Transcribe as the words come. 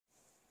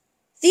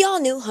The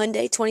all-new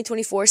Hyundai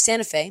 2024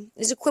 Santa Fe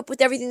is equipped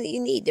with everything that you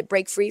need to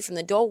break free from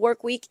the dull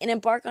work week and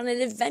embark on an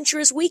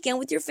adventurous weekend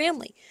with your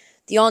family.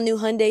 The all-new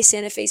Hyundai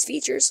Santa Fe's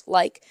features,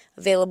 like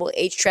available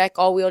H-Track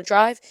all-wheel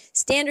drive,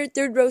 standard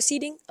third-row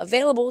seating,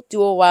 available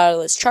dual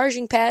wireless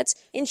charging pads,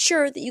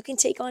 ensure that you can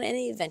take on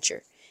any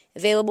adventure.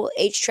 Available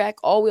H-Track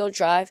all-wheel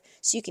drive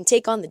so you can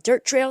take on the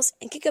dirt trails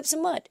and kick up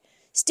some mud.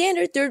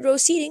 Standard third-row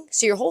seating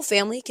so your whole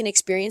family can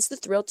experience the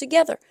thrill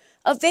together.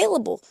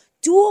 Available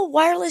dual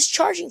wireless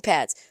charging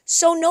pads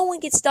so no one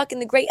gets stuck in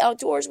the great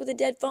outdoors with a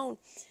dead phone.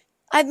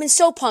 I've been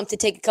so pumped to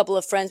take a couple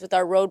of friends with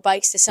our road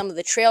bikes to some of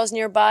the trails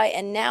nearby,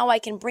 and now I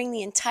can bring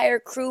the entire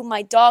crew,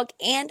 my dog,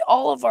 and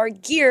all of our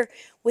gear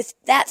with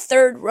that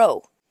third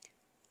row.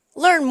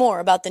 Learn more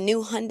about the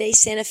new Hyundai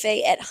Santa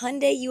Fe at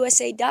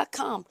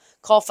HyundaiUSA.com.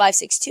 Call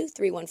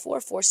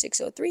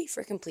 562-314-4603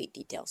 for complete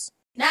details.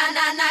 Come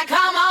on.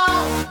 Come on.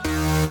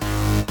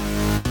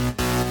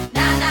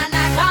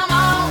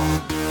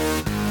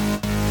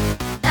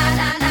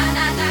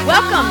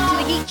 Welcome to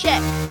the Geek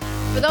Check.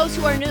 For those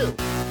who are new,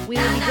 we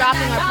will be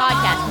dropping our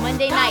podcast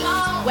Monday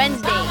nights,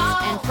 Wednesdays,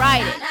 and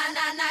Fridays.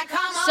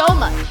 So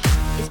much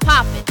is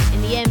popping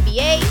in the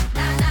NBA,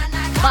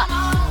 but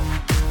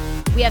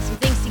we have some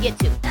things to get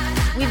to.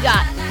 We've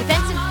got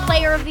Defensive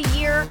Player of the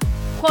Year,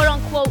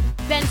 quote-unquote,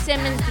 Ben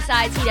Simmons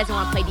decides he doesn't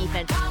want to play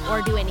defense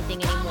or do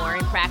anything anymore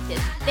in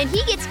practice. Then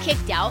he gets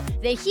kicked out.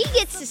 Then he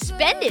gets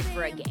suspended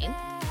for a game.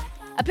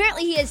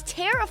 Apparently, he is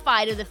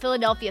terrified of the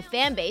Philadelphia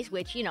fan base,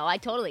 which, I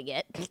totally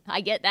get.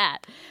 I get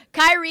that.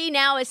 Kyrie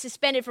now is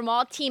suspended from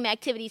all team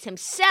activities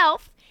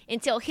himself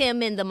until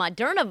him and the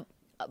Moderna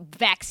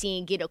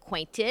vaccine get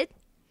acquainted.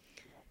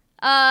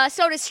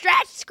 So to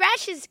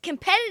scratch his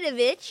competitive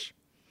itch,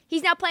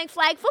 he's now playing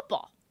flag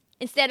football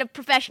instead of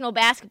professional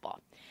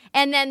basketball.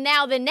 And then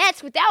now the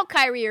Nets, without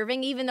Kyrie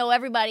Irving, even though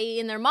everybody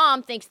and their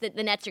mom thinks that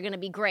the Nets are going to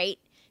be great,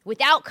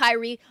 without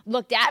Kyrie,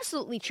 looked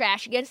absolutely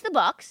trash against the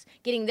Bucks,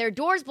 getting their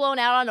doors blown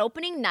out on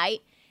opening night.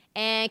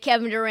 And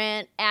Kevin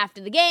Durant,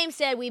 after the game,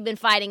 said we've been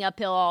fighting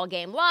uphill all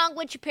game long,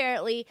 which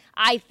apparently,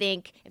 I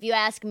think, if you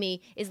ask me,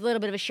 is a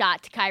little bit of a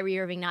shot to Kyrie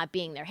Irving not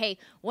being there. Hey,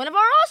 one of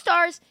our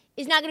All-Stars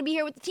is not going to be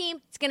here with the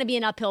team. It's going to be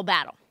an uphill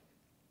battle.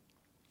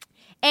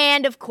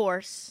 And of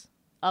course,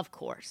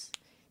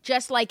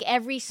 just like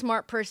every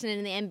smart person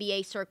in the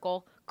NBA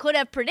circle could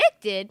have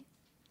predicted,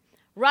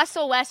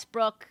 Russell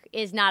Westbrook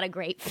is not a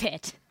great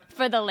fit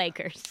for the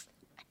Lakers.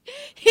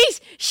 He's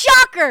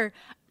shocker.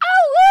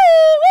 Oh,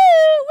 woo,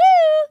 woo,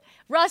 woo.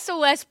 Russell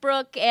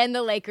Westbrook and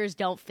the Lakers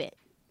don't fit.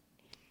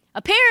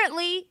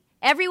 Apparently,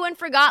 everyone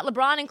forgot,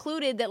 LeBron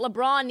included, that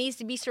LeBron needs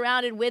to be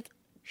surrounded with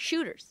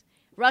shooters.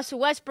 Russell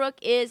Westbrook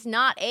is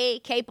not a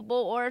capable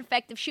or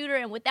effective shooter,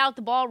 and without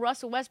the ball,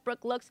 Russell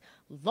Westbrook looks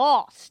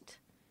lost,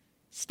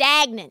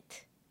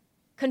 stagnant,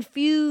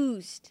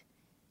 confused,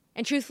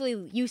 and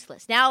truthfully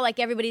useless. Now, like,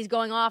 everybody's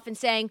going off and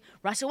saying,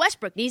 Russell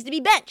Westbrook needs to be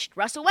benched.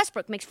 Russell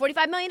Westbrook makes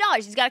 $45 million.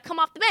 He's got to come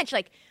off the bench.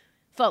 Like,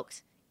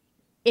 folks,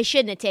 it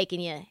shouldn't have taken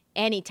you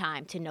any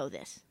time to know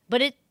this.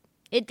 But it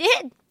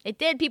did. It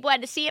did. People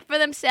had to see it for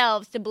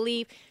themselves to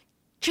believe.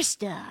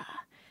 Trista,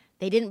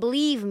 they didn't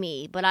believe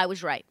me, but I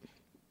was right.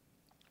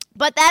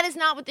 But that is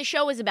not what the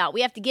show is about.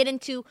 We have to get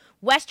into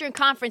Western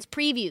Conference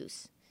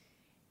previews.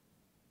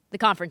 The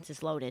conference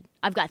is loaded.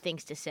 I've got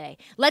things to say.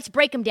 Let's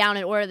break them down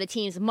in order of the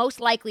teams most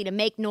likely to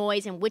make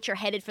noise and which are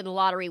headed for the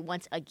lottery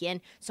once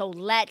again. So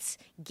let's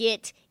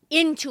get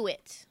into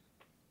it.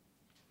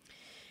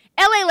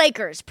 LA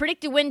Lakers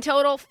predicted win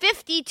total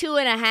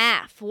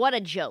 52.5. What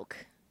a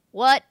joke.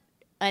 What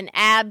an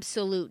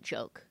absolute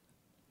joke.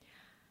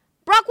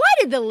 Brock, why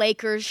did the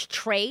Lakers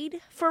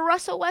trade for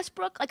Russell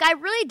Westbrook? Like, I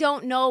really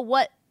don't know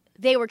what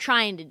they were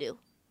trying to do.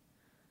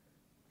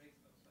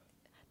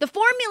 The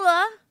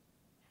formula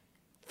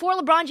for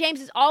LeBron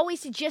James is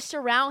always to just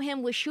surround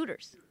him with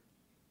shooters.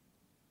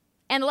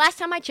 And the last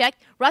time I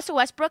checked, Russell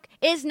Westbrook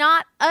is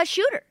not a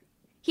shooter.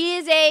 He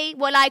is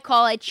what I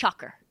call a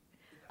chucker.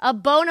 A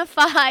bona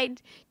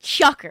fide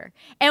chucker.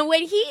 And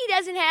when he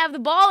doesn't have the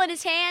ball in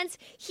his hands,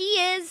 he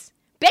is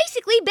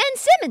basically Ben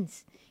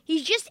Simmons.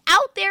 He's just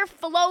out there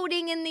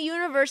floating in the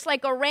universe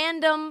like a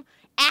random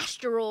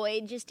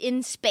asteroid just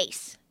in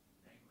space.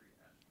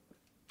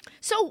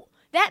 So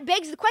that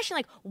begs the question,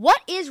 like,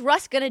 what is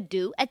Russ going to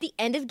do at the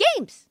end of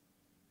games?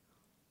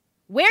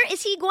 Where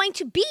is he going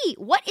to be?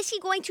 What is he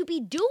going to be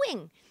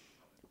doing?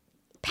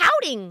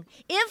 Pouting.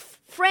 If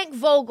Frank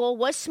Vogel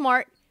was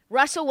smart,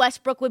 Russell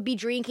Westbrook would be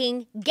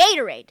drinking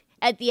Gatorade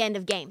at the end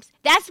of games.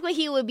 That's what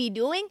he would be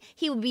doing.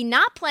 He would be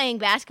not playing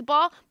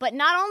basketball, but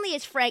not only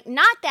is Frank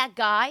not that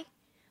guy,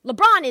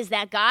 LeBron is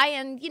that guy,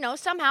 and,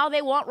 somehow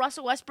they want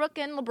Russell Westbrook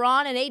and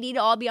LeBron and AD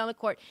to all be on the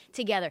court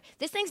together.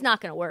 This thing's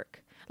not going to work.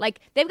 Like,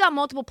 they've got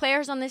multiple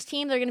players on this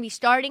team they're going to be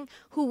starting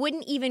who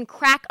wouldn't even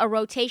crack a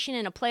rotation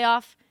in a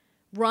playoff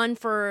run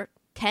for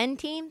 10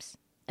 teams.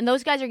 And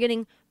those guys are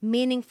getting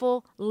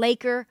meaningful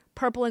Laker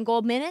purple and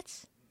gold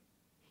minutes.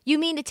 You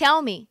mean to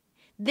tell me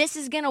this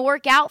is going to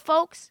work out,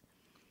 folks?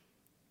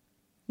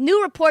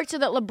 New reports are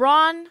that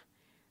LeBron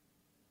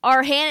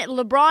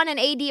and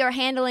AD are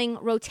handling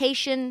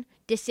rotation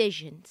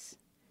decisions.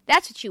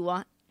 That's what you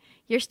want.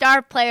 Your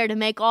star player to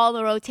make all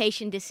the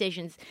rotation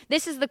decisions.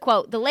 This is the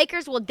quote. The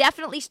Lakers will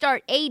definitely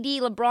start AD,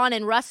 LeBron,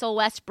 and Russell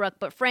Westbrook,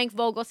 but Frank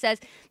Vogel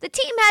says the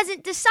team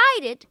hasn't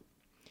decided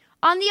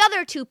on the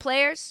other two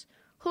players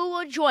who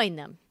will join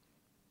them.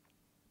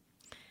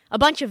 A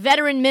bunch of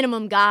veteran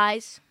minimum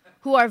guys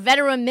who are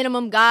veteran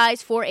minimum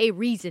guys for a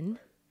reason.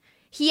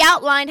 He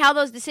outlined how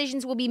those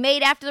decisions will be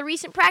made after the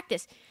recent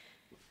practice.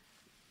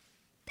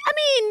 I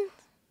mean,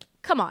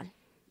 come on.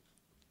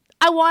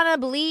 I want to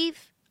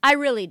believe. I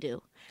really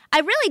do. I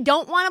really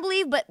don't want to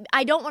believe, but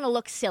I don't want to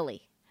look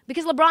silly.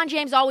 Because LeBron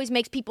James always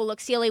makes people look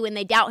silly when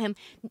they doubt him.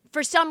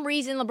 For some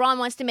reason, LeBron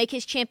wants to make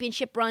his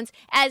championship runs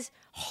as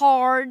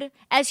hard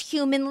as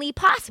humanly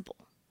possible.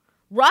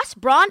 Russ,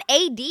 Bron,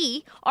 AD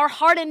are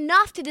hard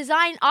enough to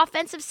design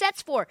offensive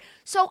sets for.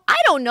 So I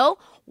don't know.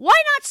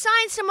 Why not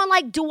sign someone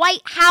like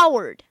Dwight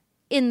Howard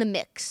in the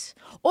mix?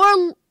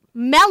 Or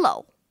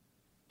Melo?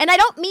 And I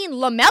don't mean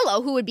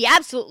LaMelo, who would be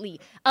absolutely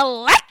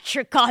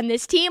electric on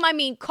this team. I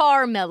mean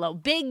Carmelo.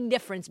 Big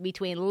difference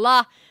between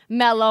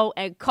LaMelo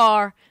and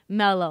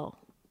Carmelo.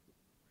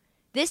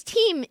 This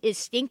team is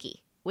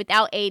stinky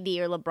without AD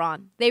or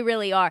LeBron. They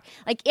really are.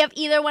 Like, if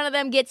either one of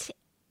them gets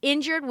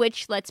injured,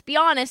 which, let's be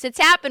honest, it's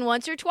happened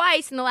once or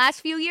twice in the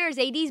last few years.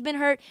 AD's been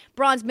hurt.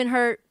 Bron's been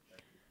hurt.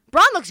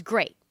 Bron looks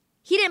great.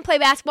 He didn't play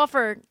basketball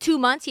for 2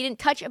 months. He didn't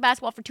touch a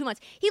basketball for 2 months.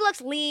 He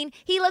looks lean.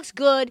 He looks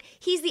good.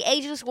 He's the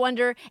ageless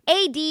wonder.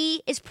 AD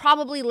is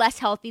probably less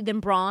healthy than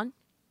Bron.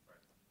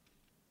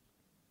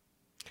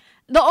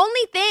 The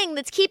only thing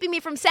that's keeping me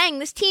from saying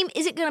this team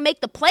isn't going to make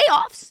the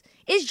playoffs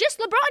is just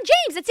LeBron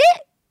James. That's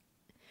it.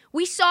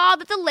 We saw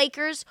that the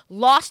Lakers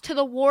lost to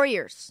the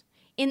Warriors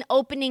in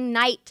opening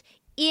night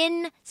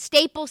in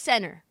Staples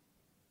Center.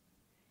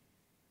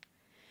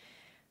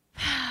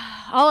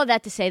 All of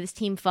that to say this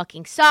team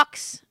fucking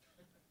sucks.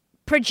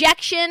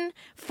 Projection,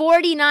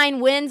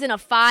 49 wins and a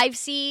 5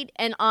 seed,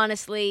 and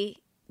honestly,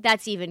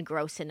 that's even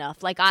gross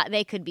enough. Like,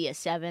 they could be a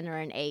 7 or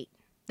an 8.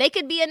 They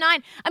could be a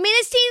 9. I mean,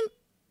 this team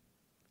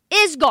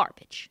is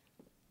garbage.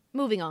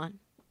 Moving on.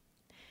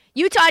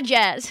 Utah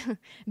Jazz.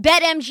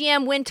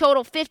 BetMGM win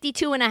total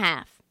 52.5.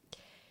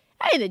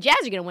 I think the Jazz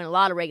are going to win a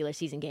lot of regular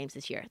season games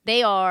this year.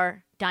 They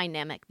are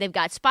dynamic. They've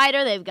got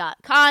Spider. They've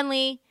got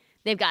Conley.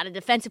 They've got a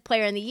defensive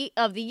player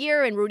of the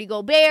year in Rudy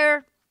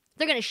Gobert.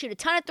 They're going to shoot a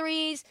ton of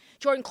threes.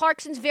 Jordan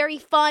Clarkson's very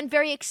fun,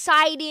 very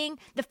exciting.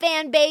 The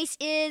fan base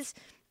is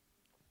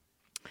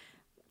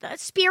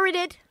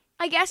spirited,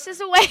 I guess is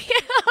a way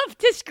of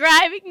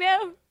describing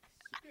them.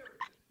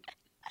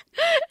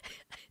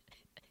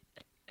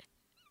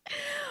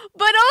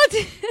 But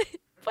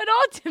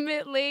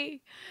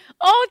ultimately,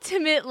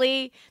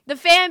 the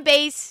fan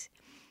base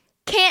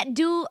can't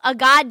do a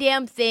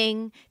goddamn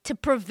thing to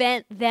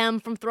prevent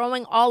them from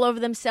throwing up all over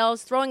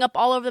themselves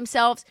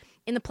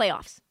in the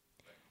playoffs.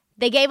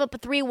 They gave up a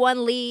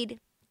 3-1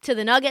 lead to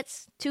the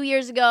Nuggets 2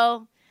 years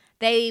ago.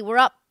 They were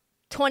up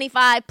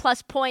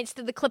 25-plus points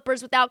to the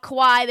Clippers without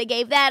Kawhi. They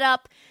gave that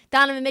up.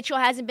 Donovan Mitchell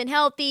hasn't been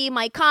healthy.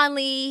 Mike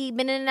Conley,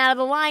 been in and out of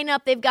the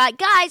lineup. They've got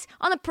guys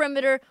on the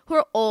perimeter who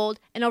are old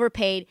and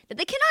overpaid that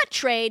they cannot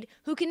trade,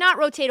 who cannot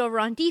rotate over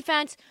on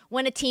defense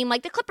when a team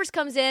like the Clippers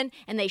comes in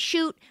and they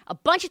shoot a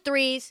bunch of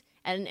threes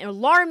at an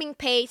alarming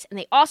pace, and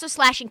they also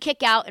slash and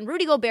kick out, and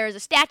Rudy Gobert is a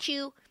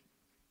statue.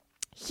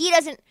 He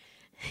doesn't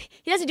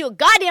do a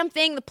goddamn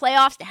thing in the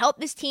playoffs to help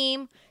this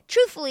team.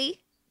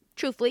 Truthfully,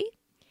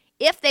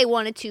 if they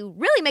wanted to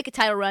really make a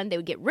title run, they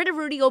would get rid of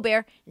Rudy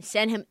Gobert and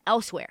send him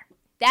elsewhere.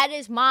 That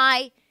is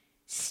my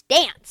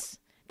stance.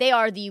 They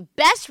are the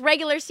best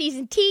regular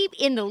season team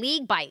in the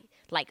league by,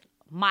 like,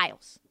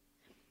 miles.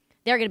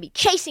 They're going to be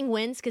chasing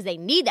wins because they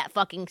need that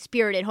fucking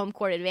spirited home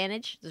court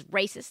advantage. Those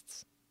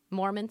racists,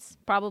 Mormons,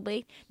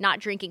 probably,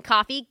 not drinking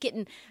coffee,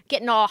 getting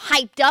all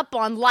hyped up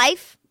on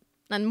life,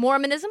 on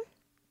Mormonism.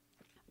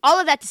 All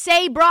of that to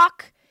say,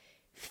 Brock,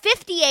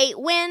 58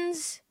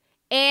 wins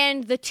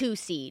and the 2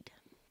 seed.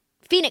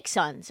 Phoenix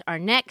Suns are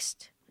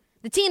next.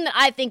 The team that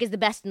I think is the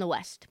best in the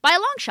West, by a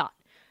long shot.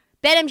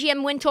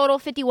 BetMGM win total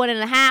 51.5.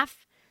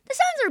 The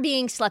Suns are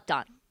being slept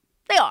on.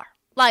 They are.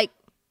 Like,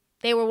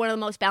 they were one of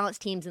the most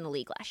balanced teams in the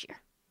league last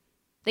year.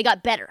 They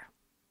got better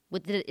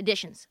with the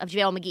additions of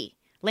JaVale McGee,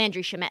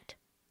 Landry Shamet.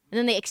 And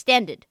then they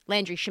extended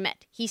Landry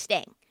Shamet. He's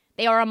staying.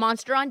 They are a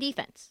monster on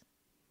defense.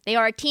 They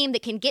are a team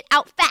that can get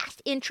out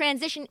fast in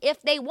transition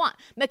if they want.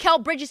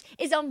 Mikal Bridges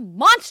is a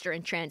monster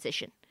in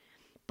transition.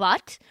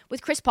 But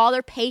with Chris Paul,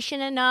 they're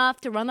patient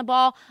enough to run the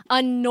ball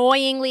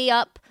annoyingly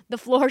up the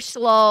floor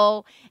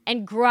slow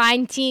and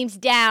grind teams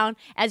down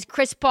as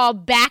Chris Paul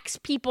backs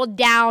people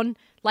down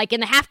like in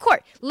the half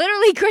court.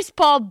 Literally, Chris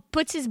Paul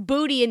puts his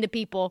booty into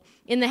people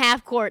in the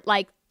half court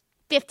like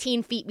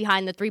 15 feet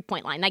behind the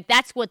three-point line. Like,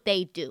 that's what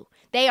they do.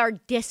 They are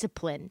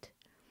disciplined.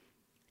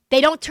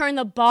 They don't turn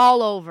the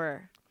ball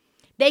over.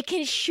 They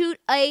can shoot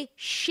a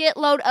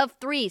shitload of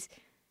threes.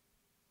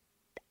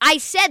 I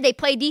said they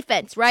play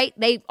defense, right?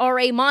 They are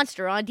a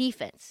monster on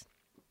defense.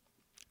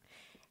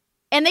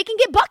 And they can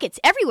get buckets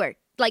everywhere.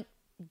 Like,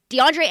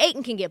 DeAndre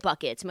Ayton can get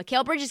buckets.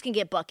 Mikal Bridges can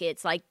get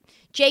buckets. Like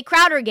Jay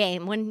Crowder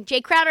game. When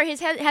Jay Crowder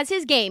has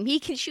his game, he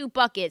can shoot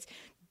buckets.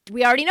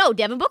 We already know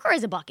Devin Booker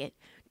is a bucket.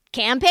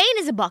 Cam Payne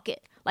is a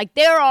bucket. Like,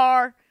 there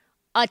are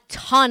a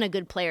ton of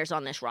good players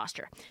on this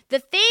roster. The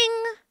thing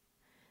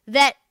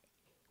that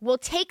will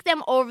take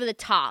them over the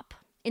top,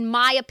 in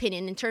my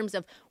opinion, in terms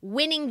of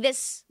winning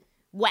this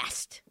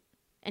West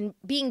and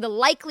being the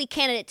likely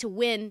candidate to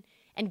win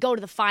and go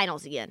to the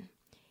finals again,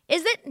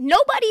 is that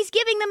nobody's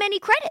giving them any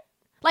credit.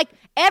 Like,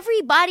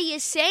 everybody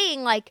is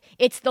saying, like,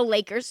 it's the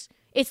Lakers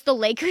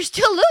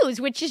to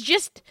lose, which is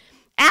just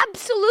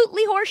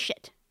absolutely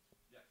horseshit.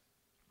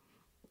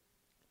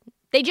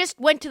 They just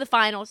went to the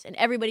finals, and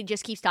everybody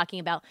just keeps talking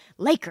about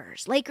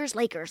Lakers.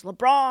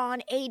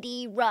 LeBron,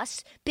 AD,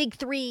 Russ, Big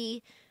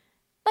Three.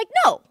 Like,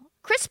 no.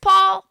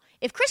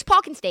 If Chris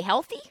Paul can stay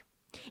healthy,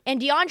 and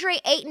DeAndre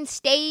Ayton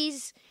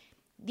stays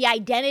the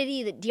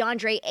identity that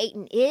DeAndre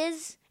Ayton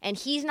is, and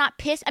he's not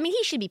pissed. I mean,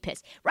 he should be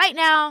pissed. Right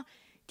now,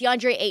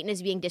 DeAndre Ayton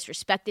is being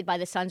disrespected by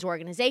the Suns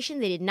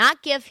organization. They did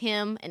not give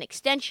him an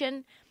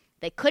extension.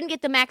 They couldn't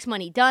get the max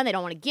money done. They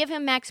don't want to give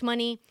him max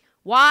money.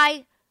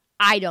 Why?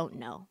 I don't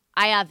know.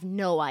 I have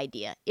no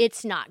idea.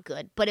 It's not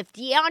good. But if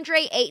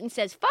DeAndre Ayton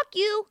says, fuck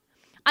you,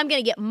 I'm going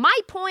to get my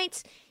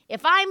points.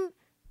 If I'm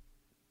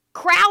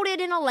crowded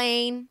in a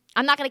lane,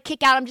 I'm not going to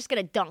kick out. I'm just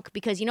going to dunk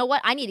because you know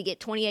what? I need to get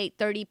 28,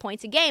 30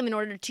 points a game in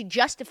order to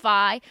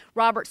justify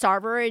Robert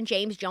Sarver and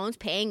James Jones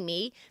paying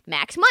me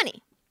max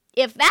money.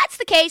 If that's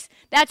the case,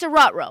 that's a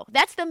rut row.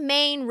 That's the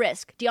main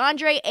risk.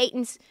 DeAndre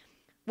Ayton's,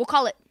 we'll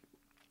call it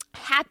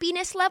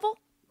happiness level.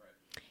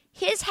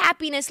 His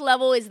happiness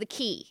level is the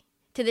key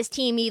to this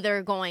team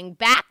either going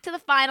back to the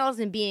finals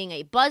and being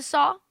a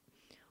buzzsaw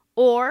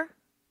or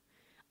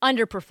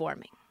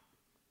underperforming.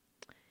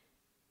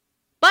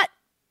 But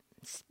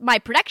my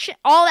prediction,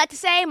 all that to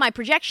say, my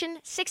projection,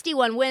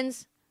 61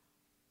 wins,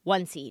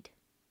 1 seed.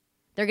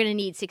 They're going to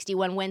need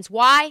 61 wins.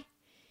 Why?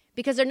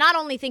 Because they're not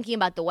only thinking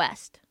about the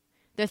West,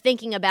 they're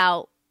thinking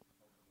about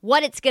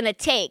what it's going to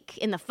take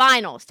in the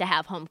finals to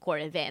have home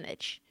court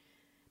advantage.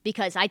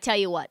 Because I tell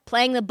you what,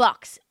 playing the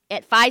Bucks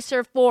at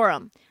Fiserv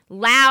Forum,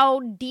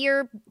 loud,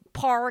 Deer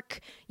Park,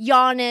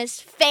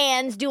 Giannis,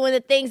 fans doing the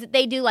things that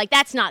they do, like,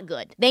 that's not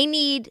good. They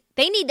need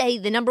to be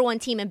the number one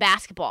team in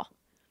basketball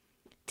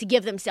to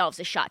give themselves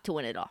a shot to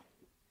win it all.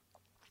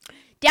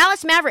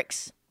 Dallas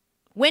Mavericks,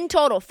 win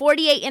total,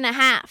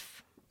 48.5.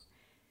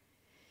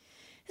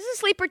 This is a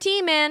sleeper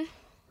team, man.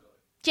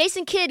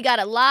 Jason Kidd got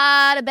a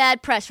lot of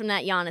bad press from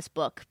that Giannis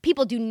book.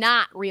 People do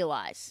not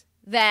realize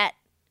that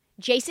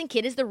Jason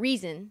Kidd is the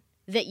reason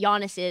that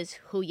Giannis is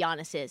who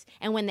Giannis is.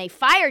 And when they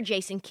fired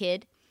Jason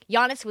Kidd,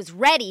 Giannis was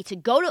ready to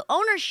go to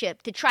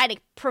ownership to try to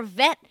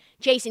prevent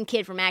Jason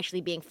Kidd from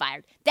actually being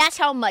fired. That's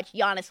how much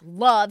Giannis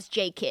loves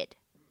J. Kidd.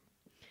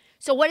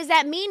 So what does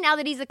that mean now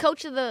that he's the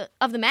coach of the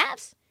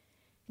Mavs?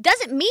 It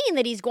doesn't mean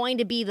that he's going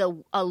to be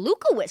a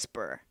Luka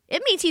whisperer.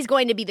 It means he's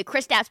going to be the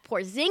Kristaps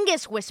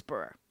Porzingis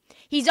whisperer.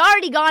 He's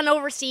already gone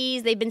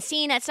overseas. They've been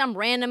seen at some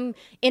random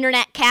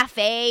internet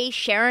cafe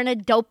sharing a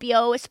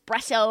doppio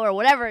espresso or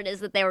whatever it is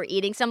that they were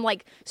eating, some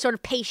like sort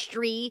of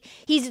pastry.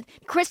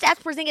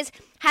 Kristaps Porzingis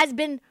has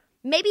been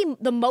maybe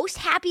the most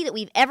happy that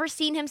we've ever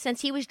seen him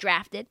since he was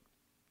drafted.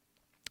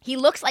 He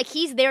looks like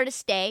he's there to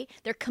stay.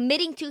 They're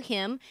committing to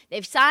him.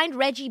 They've signed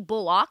Reggie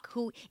Bullock,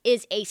 who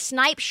is a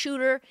snipe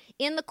shooter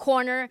in the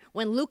corner.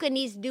 When Luka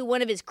needs to do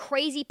one of his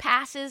crazy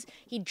passes,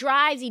 he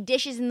drives, he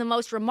dishes in the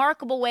most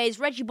remarkable ways.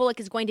 Reggie Bullock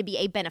is going to be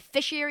a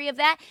beneficiary of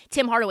that.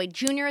 Tim Hardaway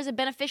Jr. is a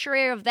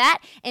beneficiary of that.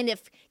 And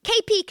if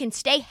KP can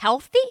stay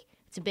healthy,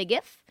 it's a big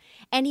if,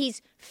 and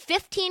he's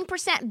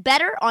 15%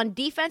 better on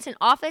defense and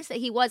offense than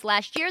he was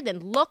last year, then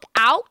look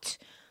out.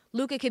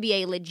 Luka could be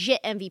a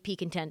legit MVP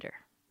contender.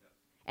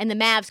 And the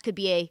Mavs could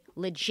be a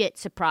legit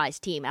surprise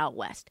team out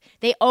west.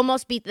 They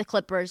almost beat the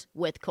Clippers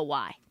with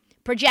Kawhi.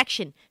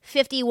 Projection,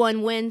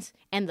 51 wins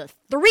and the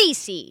 3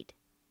 seed.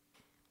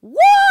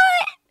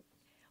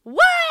 What?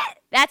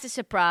 That's a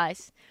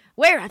surprise.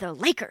 Where are the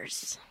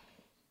Lakers?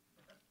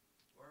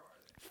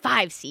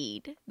 5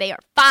 seed. They are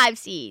 5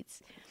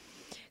 seeds.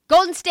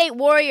 Golden State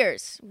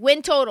Warriors,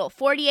 win total,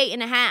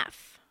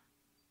 48.5.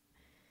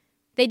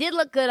 They did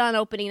look good on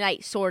opening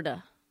night,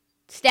 sorta.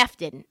 Steph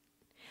didn't.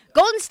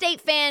 Golden State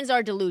fans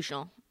are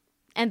delusional,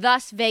 and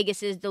thus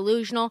Vegas is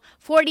delusional.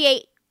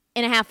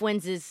 48.5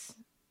 wins is,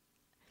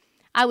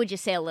 I would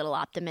just say, a little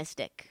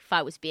optimistic, if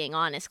I was being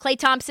honest. Klay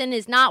Thompson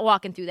is not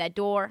walking through that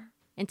door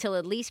until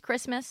at least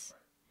Christmas,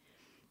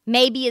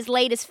 maybe as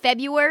late as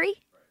February.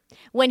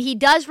 When he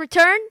does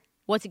return,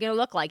 what's he going to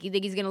look like? You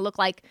think he's going to look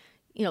like,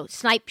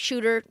 snipe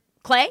shooter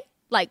Klay?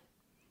 Like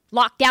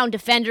lockdown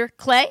defender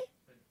Klay?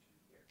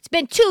 It's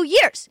been 2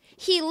 years.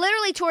 He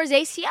literally tore his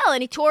ACL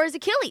and he tore his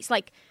Achilles.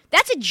 Like,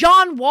 that's a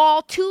John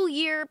Wall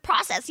 2-year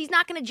process. He's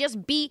not going to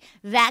just be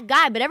that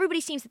guy, but everybody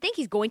seems to think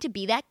he's going to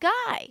be that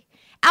guy.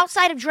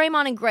 Outside of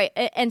Draymond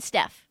and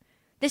Steph,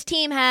 this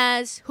team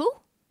has who?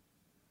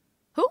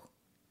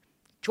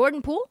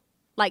 Jordan Poole?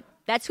 Like,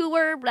 that's who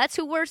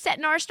we're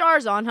setting our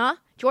stars on, huh?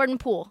 Jordan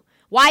Poole.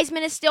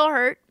 Wiseman is still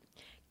hurt.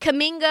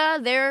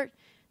 Kuminga,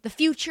 the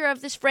future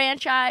of this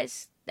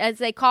franchise, as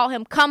they call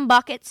him, Cum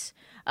Buckets.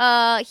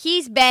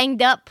 He's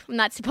banged up. I'm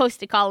not supposed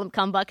to call him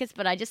Cum Buckets,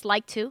 but I just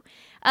like to.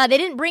 They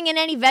didn't bring in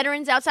any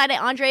veterans outside of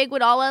Andre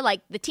Iguodala.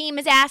 Like, the team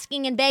is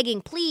asking and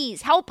begging,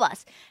 please help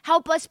us.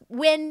 Help us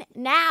win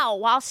now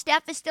while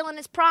Steph is still in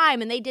his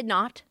prime, and they did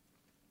not.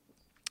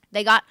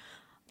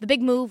 The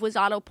big move was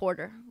Otto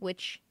Porter,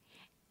 which,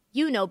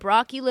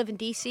 Brock, you live in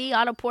D.C.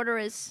 Otto Porter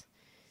is...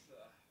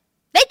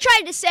 They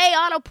tried to say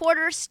Otto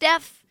Porter,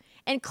 Steph,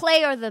 and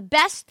Clay are the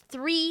best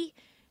 3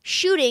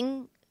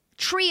 shooting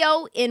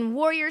trio in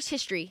Warriors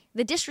history.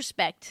 The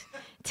disrespect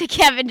to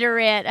Kevin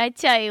Durant, I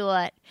tell you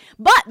what.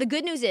 But the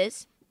good news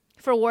is,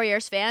 for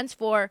Warriors fans,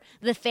 for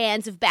the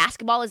fans of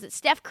basketball, is that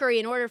Steph Curry,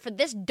 in order for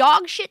this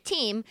dog shit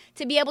team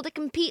to be able to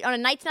compete on a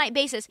night-to-night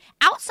basis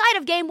outside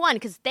of Game 1,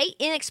 because they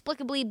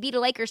inexplicably beat a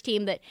Lakers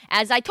team that,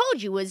 as I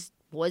told you, was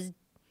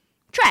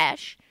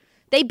trash.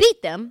 They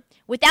beat them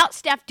without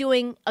Steph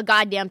doing a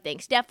goddamn thing.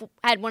 Steph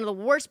had one of the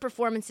worst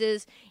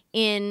performances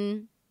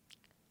in,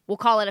 we'll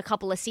call it a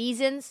couple of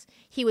seasons.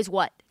 He was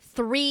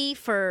 3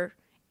 for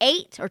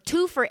 8 or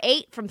 2 for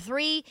 8 from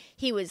 3.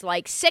 He was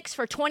 6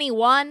 for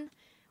 21.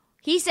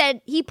 He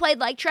said he played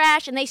like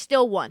trash and they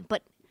still won.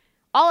 But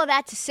all of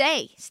that to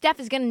say, Steph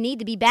is going to need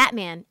to be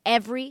Batman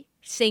every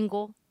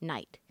single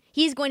night.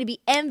 He's going to be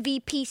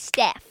MVP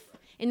Steph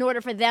in order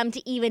for them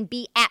to even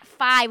be at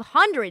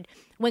 500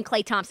 when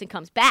Klay Thompson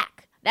comes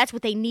back. That's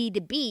what they need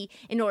to be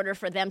in order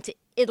for them to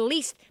at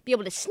least be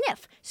able to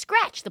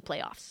scratch the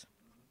playoffs.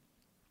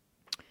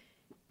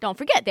 Don't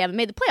forget, they haven't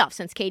made the playoffs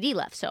since KD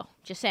left, so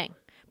just saying.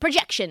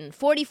 Projection,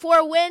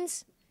 44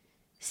 wins,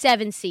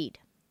 7 seed.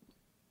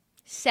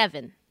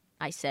 7,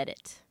 I said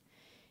it.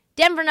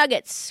 Denver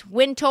Nuggets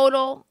win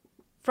total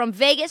from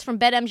Vegas, from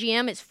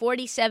BetMGM, is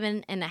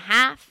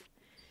 47.5.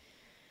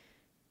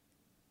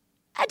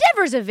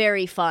 Denver's a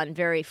very fun,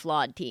 very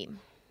flawed team.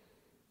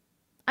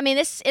 I mean,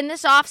 in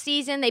this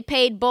offseason, they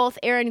paid both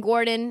Aaron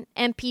Gordon,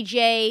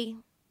 MPJ,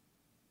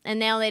 and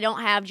now they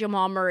don't have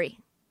Jamal Murray.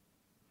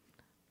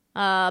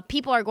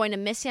 People are going to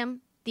miss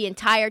him the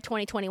entire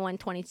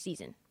 2021-20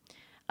 season.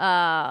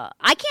 I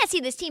can't see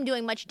this team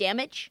doing much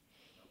damage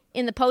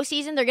in the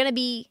postseason. They're going to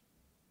be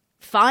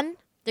fun.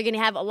 They're going to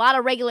have a lot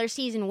of regular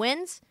season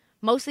wins,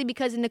 mostly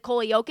because of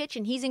Nikola Jokic,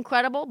 and he's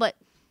incredible. But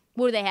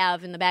what do they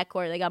have in the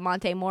backcourt? They got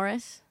Monte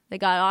Morris. They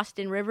got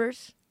Austin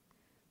Rivers.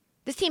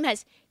 This team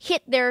has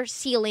hit their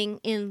ceiling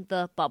in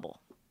the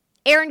bubble.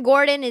 Aaron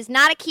Gordon is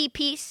not a key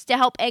piece to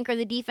help anchor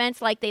the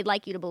defense like they'd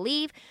like you to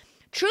believe.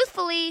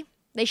 Truthfully,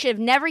 they should have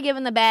never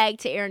given the bag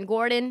to Aaron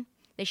Gordon.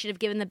 They should have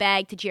given the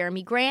bag to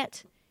Jeremy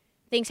Grant.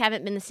 Things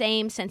haven't been the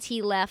same since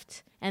he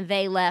left and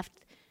they left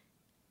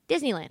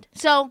Disneyland.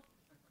 So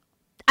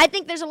I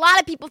think there's a lot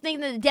of people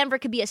thinking that Denver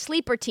could be a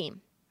sleeper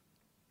team.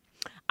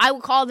 I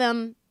would call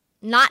them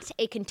not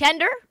a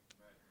contender,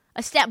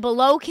 a step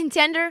below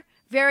contender.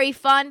 Very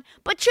fun.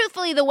 But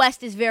truthfully, the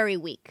West is very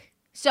weak.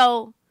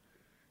 So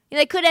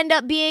they could end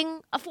up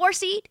being a 4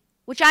 seed,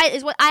 which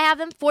is what I have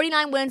them,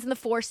 49 wins in the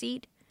 4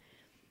 seed.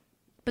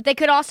 But they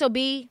could also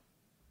be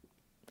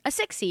a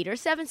 6 seed or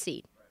 7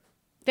 seed.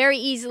 Very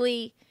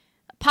easily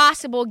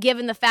possible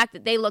given the fact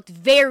that they looked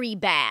very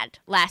bad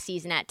last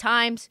season at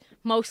times,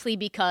 mostly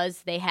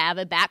because they have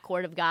a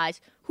backcourt of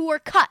guys who were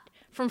cut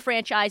from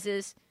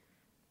franchises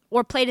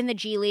or played in the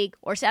G League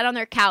or sat on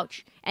their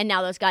couch, and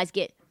now those guys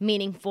get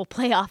meaningful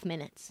playoff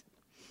minutes.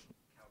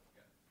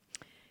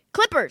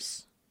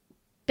 Clippers.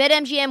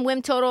 BetMGM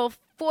win total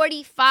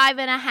 45.5.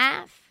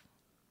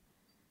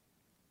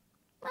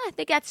 I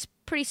think that's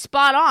pretty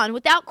spot on.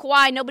 Without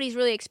Kawhi, nobody's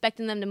really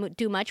expecting them to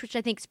do much, which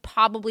I think is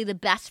probably the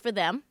best for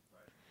them.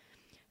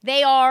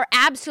 They are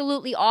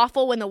absolutely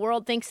awful when the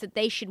world thinks that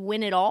they should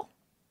win it all.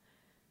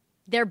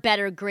 They're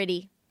better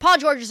gritty. Paul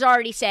George is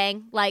already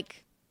saying,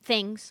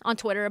 things on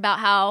Twitter about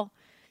how,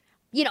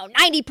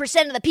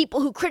 90% of the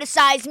people who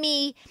criticize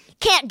me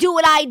can't do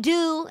what I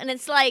do. And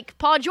it's like,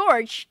 Paul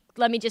George,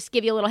 let me just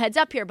give you a little heads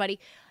up here, buddy.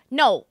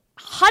 No,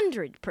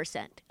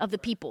 100% of the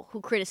people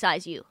who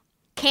criticize you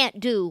can't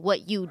do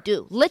what you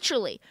do.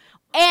 Literally.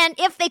 And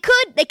if they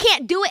could, they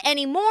can't do it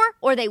anymore,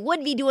 or they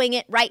would be doing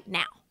it right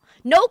now.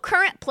 No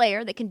current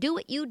player that can do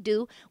what you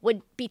do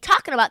would be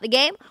talking about the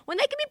game when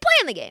they could be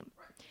playing the game.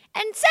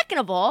 And second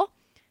of all,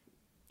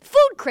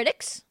 food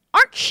critics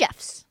aren't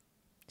chefs.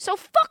 So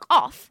fuck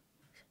off.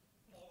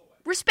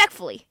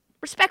 Respectfully,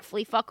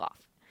 fuck off.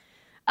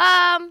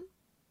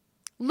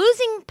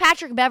 Losing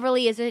Patrick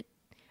Beverley is a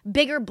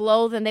bigger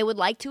blow than they would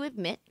like to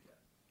admit.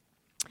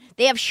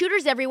 They have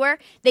shooters everywhere.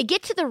 They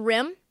get to the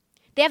rim.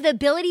 They have the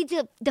ability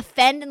to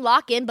defend and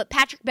lock in, but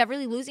Patrick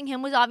Beverley, losing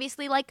him was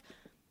obviously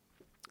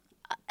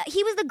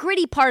he was the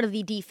gritty part of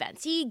the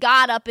defense. He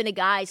got up into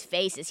guys'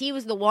 faces. He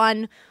was the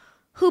one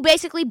who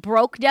basically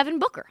broke Devin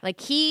Booker.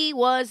 He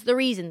was the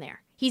reason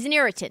there. He's an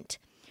irritant.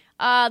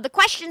 The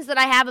questions that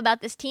I have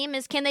about this team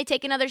is, can they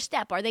take another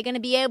step? Are they going to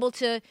be able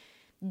to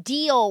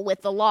deal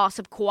with the loss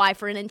of Kawhi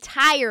for an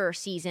entire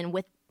season,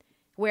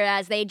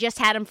 whereas they just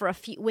had him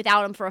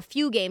without him for a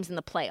few games in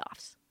the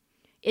playoffs?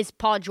 Is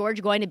Paul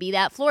George going to be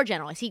that floor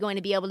general? Is he going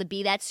to be able to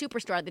be that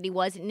superstar that he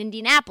was in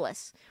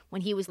Indianapolis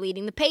when he was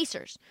leading the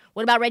Pacers?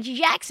 What about Reggie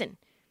Jackson?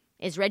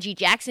 Is Reggie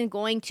Jackson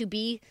going to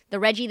be the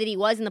Reggie that he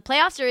was in the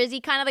playoffs, or is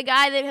he kind of the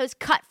guy that was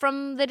cut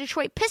from the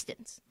Detroit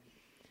Pistons?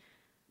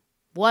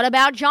 What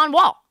about John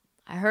Wall?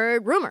 I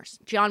heard rumors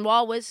John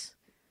Wall was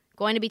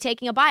going to be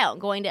taking a buyout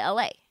and going to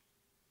L.A.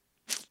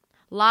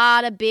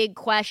 Lot of big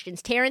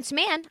questions. Terrence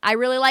Mann, I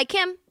really like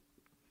him.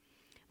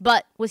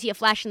 But was he a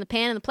flash in the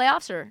pan in the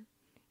playoffs, or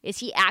is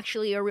he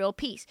actually a real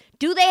piece?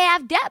 Do they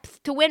have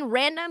depth to win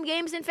random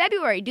games in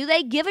February? Do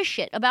they give a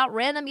shit about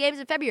random games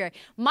in February?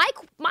 My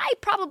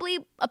probably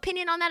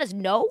opinion on that is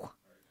no.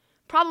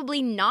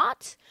 Probably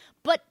not.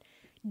 But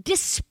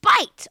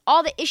despite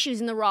all the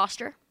issues in the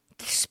roster,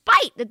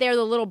 despite that they're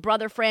the little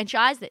brother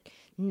franchise that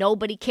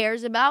nobody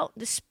cares about,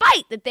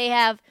 despite that they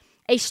have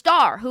a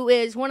star who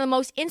is one of the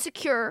most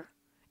insecure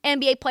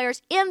NBA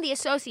players in the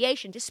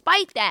association,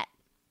 despite that,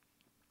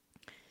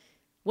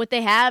 what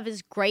they have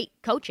is great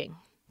coaching.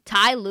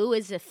 Ty Lue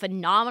is a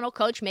phenomenal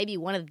coach, maybe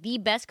one of the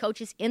best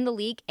coaches in the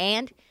league,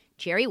 and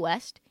Jerry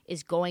West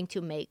is going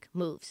to make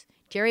moves.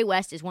 Jerry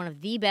West is one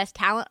of the best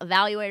talent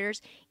evaluators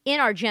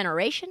in our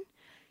generation.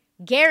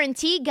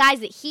 Guaranteed guys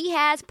that he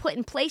has put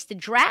in place to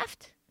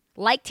draft,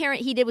 like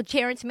he did with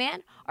Terrence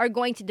Mann, are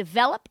going to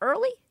develop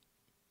early.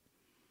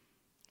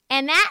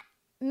 And that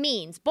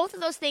means, both of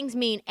those things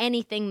mean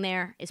anything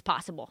there is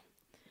possible.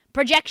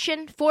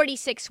 Projection,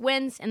 46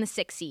 wins and the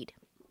 6th seed.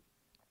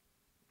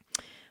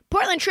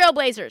 Portland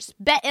Trailblazers,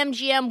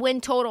 BetMGM win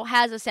total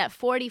has us at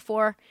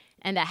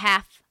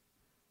 44.5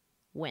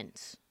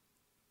 wins.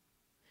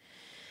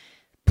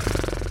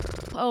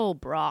 Oh,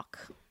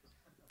 Brock.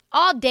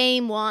 All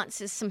Dame wants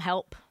is some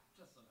help.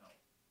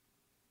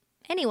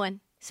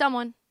 Anyone,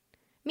 someone.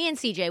 Me and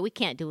CJ, we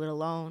can't do it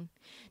alone.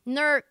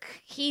 Nurk,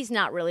 he's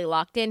not really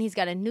locked in. He's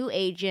got a new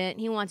agent.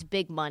 He wants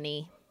big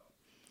money.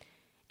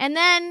 And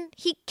then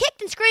he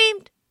kicked and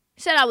screamed.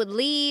 Said I would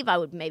leave, I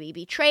would maybe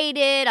be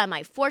traded, I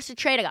might force a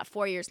trade, I got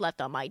 4 years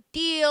left on my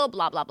deal,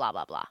 blah, blah, blah,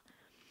 blah, blah.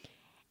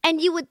 And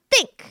you would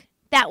think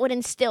that would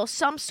instill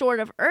some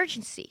sort of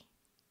urgency.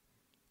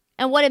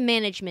 And what did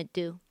management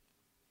do?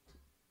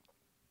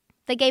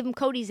 They gave him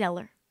Cody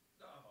Zeller.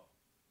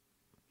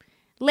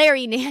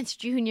 Larry Nance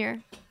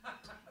Jr.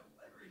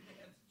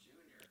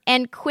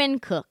 And Quinn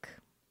Cook.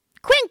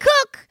 Quinn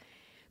Cook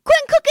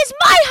is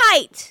my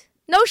height!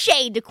 No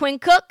shade to Quinn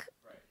Cook,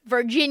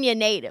 Virginia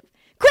native.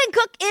 Quinn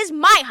Cook is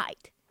my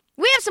height.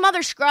 We have some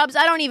other scrubs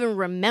I don't even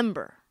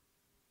remember.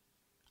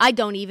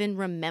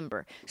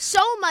 So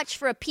much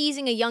for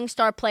appeasing a young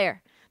star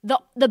player.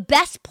 The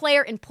best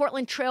player in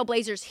Portland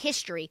Trailblazers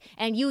history,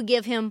 and you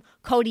give him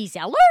Cody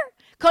Zeller?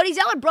 Cody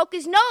Zeller broke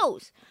his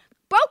nose.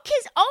 Broke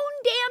his own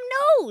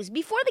damn nose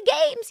before the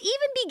games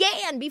even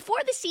began,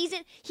 before the season.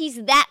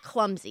 He's that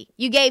clumsy.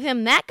 You gave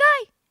him that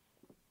guy?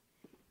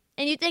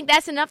 And you think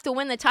that's enough to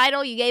win the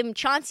title? You gave him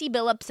Chauncey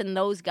Billups and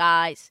those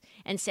guys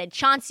and said,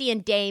 Chauncey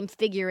and Dame,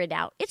 figure it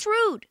out. It's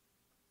rude.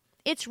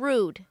 It's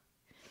rude.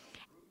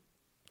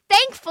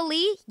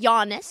 Thankfully,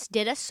 Giannis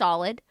did a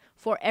solid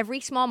for every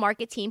small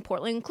market team,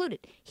 Portland included.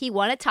 He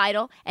won a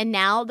title, and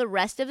now the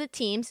rest of the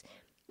teams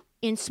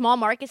in small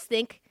markets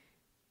think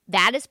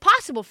that is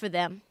possible for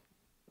them.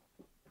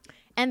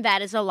 And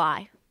that is a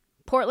lie.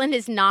 Portland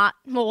is not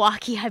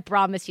Milwaukee, I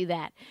promise you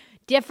that.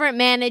 Different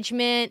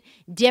management,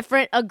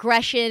 different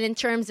aggression in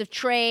terms of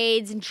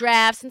trades and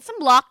drafts, and some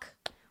luck.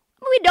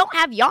 We don't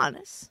have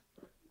Giannis.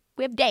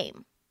 We have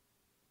Dame.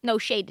 No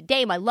shade to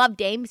Dame. I love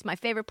Dame. He's my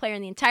favorite player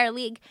in the entire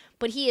league,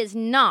 but he is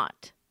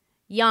not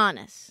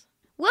Giannis.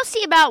 We'll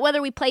see about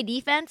whether we play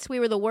defense. We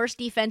were the worst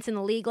defense in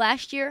the league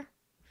last year,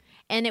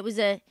 and it was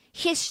a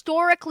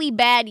historically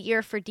bad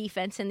year for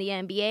defense in the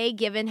NBA,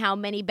 given how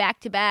many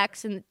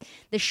back-to-backs and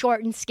the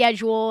shortened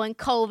schedule and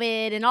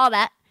COVID and all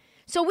that.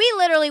 So we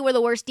literally were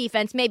the worst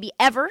defense maybe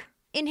ever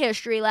in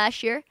history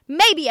last year.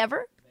 Maybe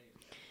ever.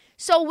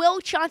 So will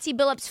Chauncey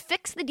Billups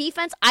fix the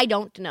defense? I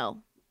don't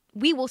know.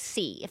 We will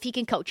see if he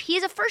can coach. He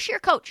is a first-year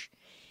coach.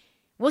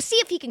 We'll see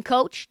if he can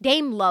coach.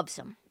 Dame loves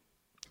him.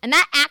 And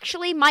that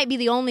actually might be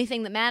the only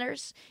thing that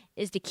matters,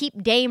 is to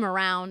keep Dame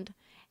around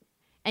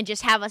and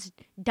just have us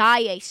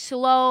die a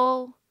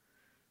slow,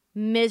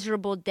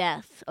 miserable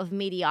death of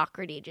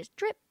mediocrity. Just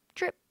drip,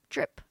 drip,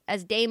 drip,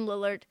 as Dame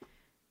Lillard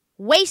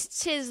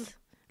wastes his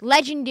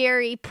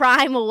legendary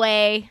prime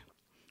away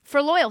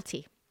for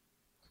loyalty.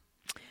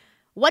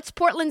 What's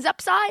Portland's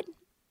upside?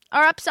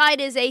 Our upside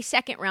is a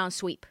second-round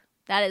sweep.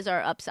 That is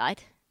our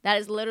upside. That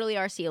is literally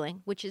our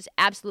ceiling, which is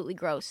absolutely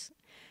gross.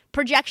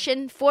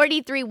 Projection,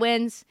 43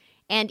 wins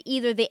and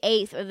either the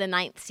 8th or the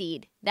 9th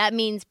seed. That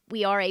means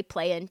we are a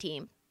play-in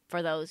team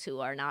for those who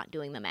are not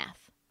doing the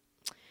math.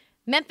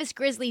 Memphis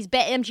Grizzlies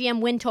BetMGM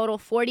win total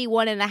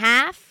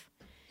 41.5.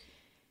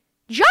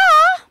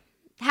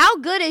 How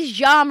good is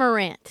Ja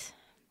Morant?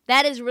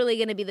 That is really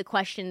going to be the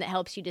question that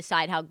helps you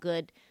decide how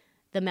good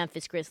the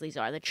Memphis Grizzlies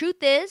are. The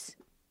truth is,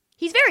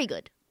 he's very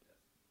good.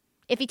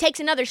 If he takes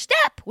another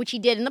step, which he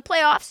did in the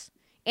playoffs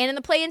and in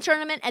the play-in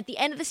tournament at the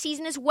end of the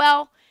season as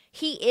well,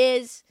 he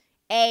is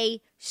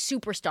a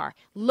superstar.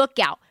 Look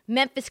out.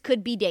 Memphis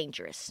could be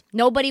dangerous.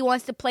 Nobody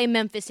wants to play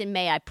Memphis in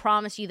May. I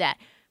promise you that.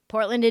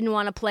 Portland didn't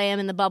want to play him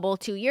in the bubble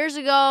 2 years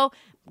ago.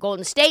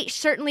 Golden State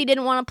certainly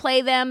didn't want to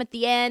play them at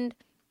the end.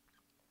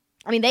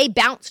 I mean, they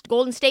bounced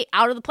Golden State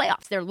out of the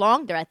playoffs. They're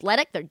long, they're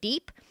athletic, they're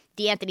deep.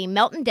 DeAnthony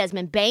Melton,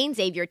 Desmond Bane,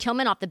 Xavier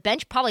Tillman off the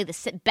bench, probably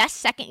the best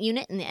second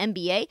unit in the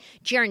NBA.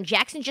 Jaren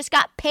Jackson just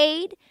got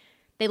paid.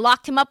 They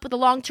locked him up with a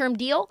long-term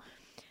deal.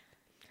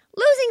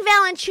 Losing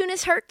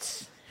Valanciunas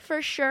hurts,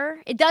 for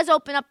sure. It does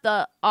open up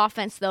the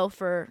offense, though,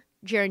 for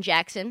Jaren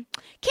Jackson.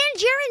 Can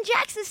Jaren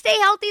Jackson stay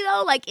healthy,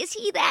 though? Like, is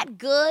he that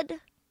good?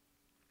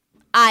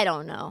 I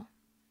don't know.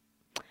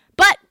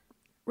 But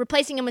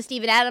replacing him with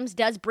Steven Adams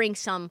does bring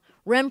some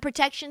rim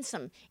protection,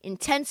 some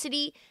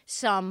intensity,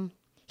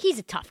 He's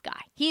a tough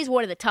guy. He's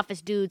one of the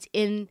toughest dudes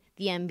in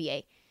the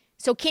NBA.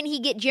 So can he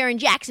get Jaren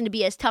Jackson to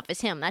be as tough as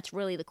him? That's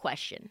really the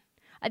question.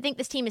 I think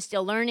this team is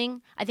still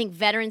learning. I think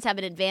veterans have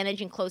an advantage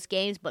in close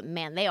games, but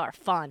man, they are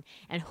fun.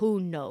 And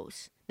who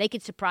knows? They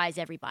could surprise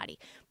everybody.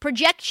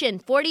 Projection,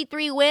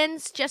 43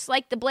 wins, just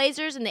like the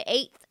Blazers in the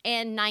 8th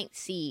and 9th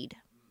seed.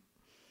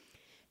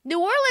 New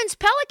Orleans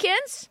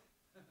Pelicans,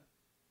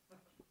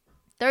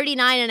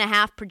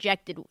 39.5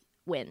 projected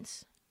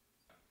wins.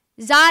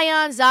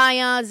 Zion.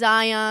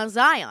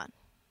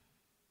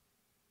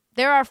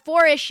 There are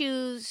 4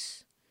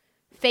 issues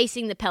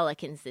facing the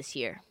Pelicans this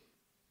year.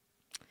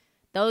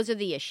 Those are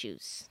the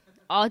issues.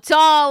 It's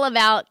all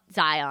about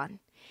Zion.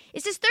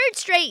 It's his 3rd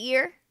straight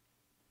year,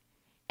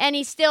 and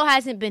he still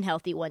hasn't been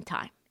healthy one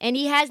time. And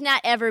he has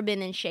not ever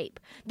been in shape.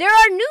 There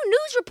are new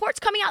news reports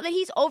coming out that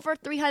he's over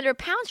 300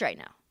 pounds right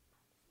now.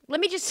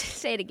 Let me just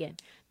say it again.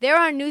 There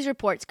are news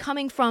reports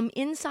coming from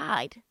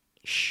inside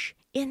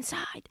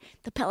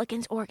the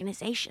Pelicans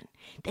organization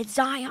that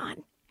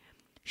Zion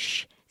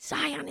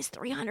is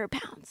 300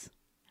 pounds.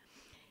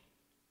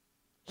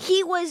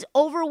 He was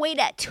overweight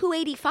at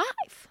 285.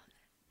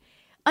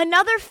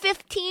 Another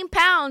 15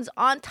 pounds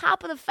on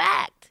top of the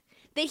fact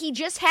that he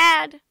just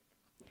had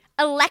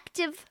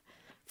elective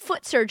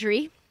foot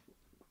surgery.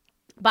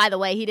 By the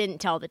way, he didn't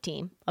tell the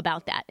team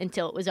about that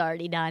until it was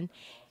already done.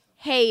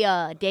 Hey,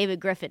 David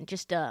Griffin,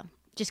 just got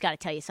to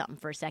tell you something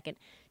for a second.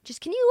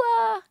 Can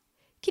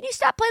you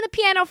stop playing the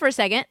piano for a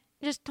second?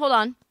 Just hold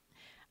on.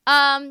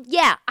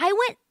 I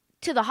went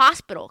to the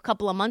hospital a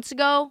couple of months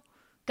ago.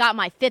 Got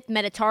my 5th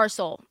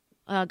metatarsal.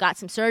 Got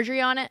some surgery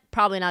on it.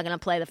 Probably not going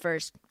to play the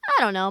first,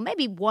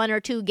 maybe 1 or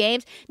 2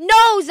 games.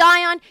 No,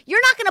 Zion,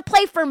 you're not going to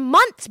play for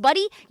months,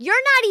 buddy. You're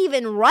not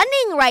even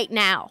running right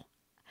now.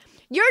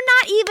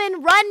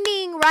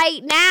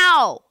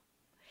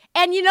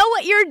 And you know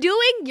what you're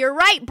doing? You're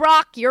right,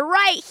 Brock. You're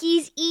right.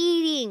 He's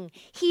eating.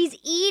 He's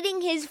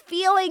eating his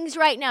feelings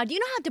right now. Do you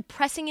know how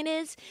depressing it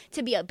is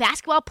to be a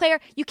basketball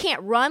player? You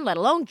can't run, let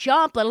alone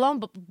jump, let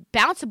alone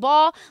bounce a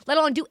ball, let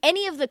alone do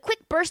any of the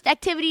quick burst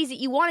activities that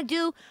you want to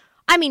do.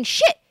 I mean,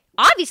 shit.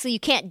 Obviously, you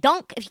can't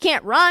dunk if you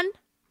can't run.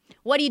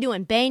 What are you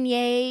doing?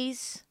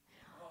 Beignets?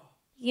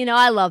 You know,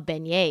 I love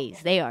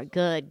beignets. They are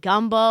good.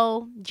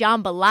 Gumbo,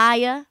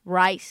 jambalaya,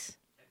 rice.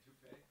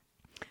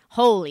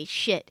 Holy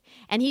shit.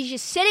 And he's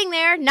just sitting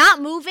there, not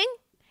moving,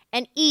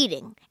 and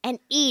eating, and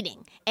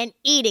eating, and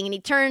eating. And he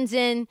turns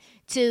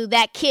into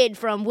that kid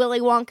from Willy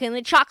Wonka and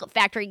the Chocolate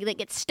Factory that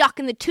gets stuck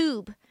in the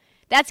tube.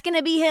 That's going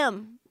to be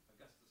him.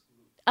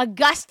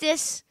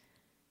 Augustus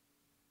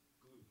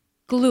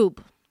Gloop.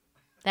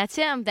 That's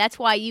him. That's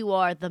why you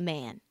are the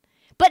man.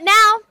 But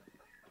now,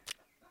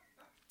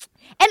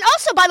 and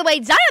also, by the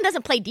way, Zion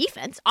doesn't play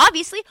defense,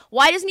 obviously.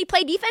 Why doesn't he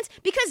play defense?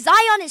 Because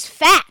Zion is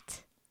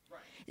fat.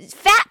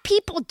 Fat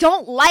people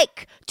don't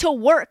like to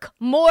work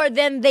more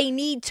than they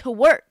need to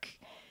work.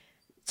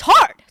 It's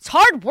hard. It's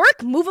hard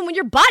work moving when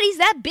your body's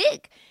that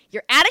big.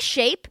 You're out of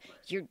shape.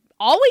 You're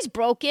always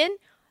broken.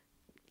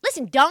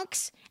 Listen,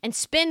 dunks and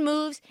spin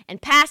moves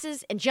and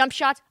passes and jump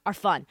shots are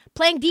fun.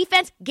 Playing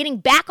defense, getting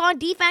back on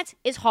defense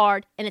is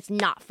hard, and it's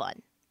not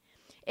fun.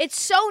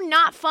 It's so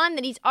not fun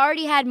that he's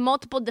already had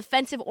multiple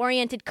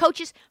defensive-oriented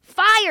coaches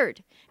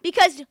fired.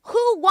 Because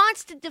who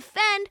wants to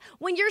defend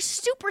when your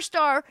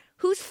superstar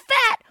who's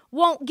fat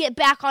won't get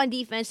back on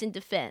defense and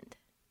defend?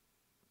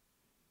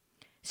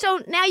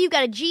 So now you've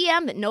got a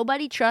GM that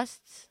nobody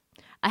trusts,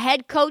 a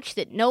head coach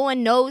that no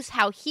one knows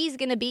how he's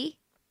going to be.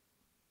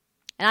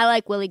 And I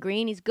like Willie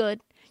Green. He's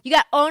good. You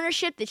got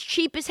ownership that's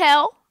cheap as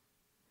hell.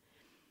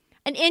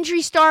 An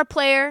injury-prone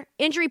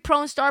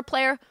star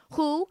player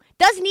who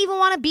doesn't even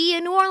want to be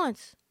in New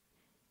Orleans.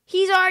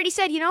 He's already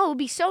said, it would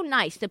be so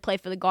nice to play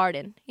for the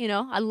Garden.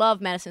 I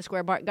love Madison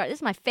Square Garden. This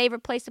is my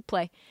favorite place to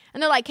play.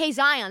 And they're like, hey,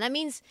 Zion, that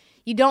means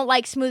you don't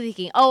like Smoothie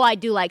King. Oh, I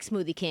do like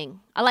Smoothie King.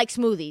 I like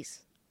smoothies.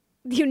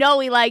 He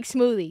likes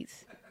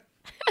smoothies.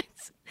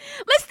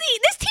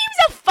 This team's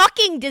a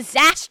fucking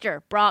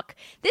disaster, Brock.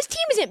 This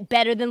team isn't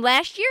better than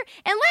last year.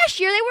 And last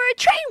year they were a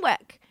train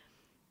wreck.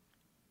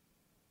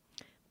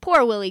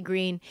 Poor Willie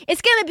Green.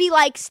 It's going to be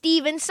like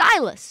Steven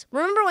Silas.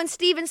 Remember when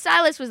Steven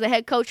Silas was the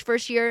head coach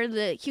first year of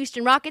the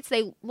Houston Rockets?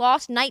 They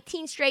lost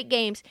 19 straight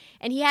games,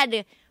 and he had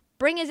to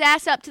bring his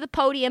ass up to the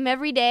podium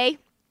every day.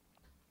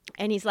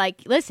 And he's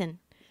like, listen,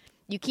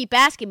 You keep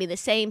asking me the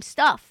same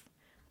stuff,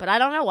 but I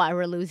don't know why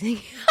we're losing.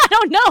 I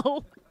don't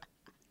know.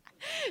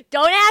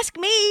 Don't ask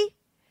me.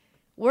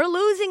 We're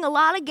losing a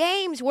lot of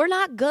games. We're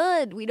not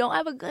good. We don't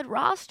have a good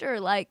roster.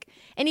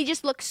 And he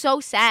just looked so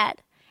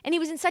sad. And he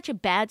was in such a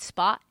bad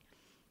spot.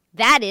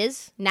 That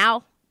is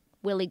now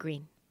Willie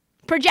Green.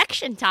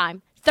 Projection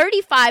time.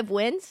 35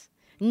 wins.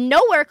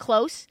 Nowhere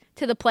close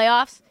to the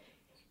playoffs.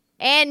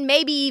 And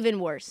maybe even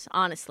worse,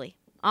 honestly.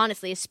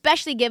 Honestly,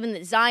 especially given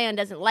that Zion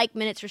doesn't like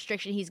minutes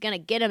restriction. He's going to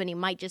get him, and he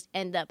might just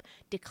end up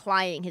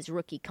declining his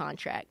rookie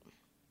contract.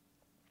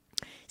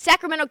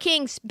 Sacramento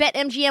Kings,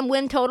 BetMGM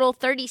win total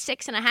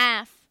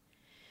 36.5.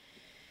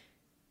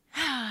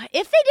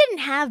 If they didn't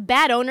have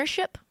bad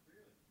ownership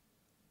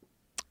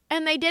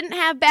and they didn't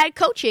have bad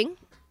coaching,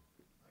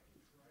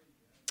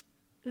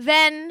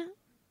 then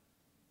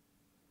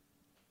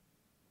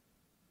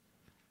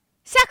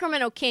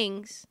Sacramento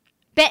Kings,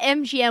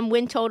 BetMGM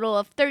win total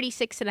of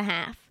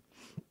 36.5.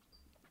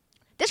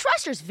 This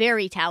roster is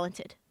very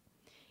talented.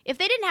 If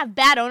they didn't have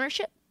bad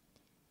ownership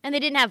and they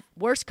didn't have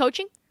worse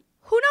coaching,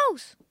 who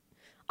knows?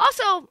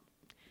 Also,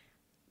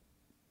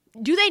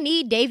 do they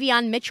need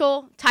Davion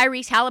Mitchell,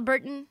 Tyrese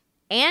Halliburton,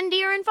 and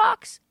De'Aaron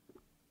Fox?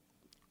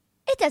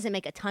 It doesn't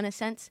make a ton of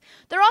sense.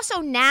 They're also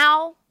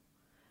now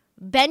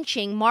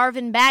benching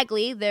Marvin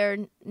Bagley, their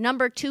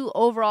number 2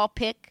 overall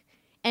pick,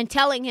 and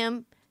telling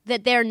him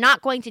that they're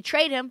not going to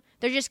trade him.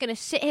 They're just going to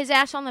sit his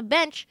ass on the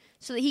bench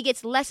so that he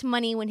gets less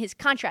money when his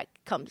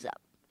contract comes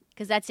up,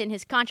 because that's in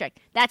his contract.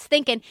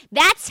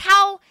 That's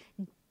how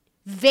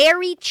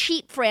very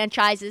cheap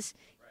franchises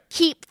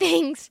keep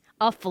things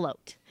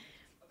afloat.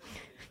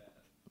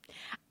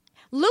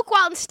 Luke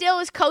Walton still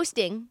is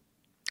coasting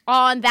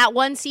on that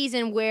one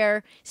season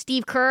where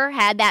Steve Kerr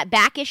had that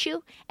back issue,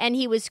 and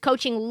he was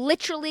coaching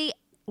literally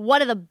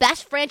one of the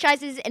best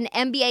franchises in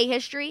NBA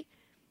history.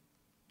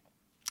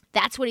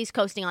 That's what he's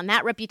coasting on,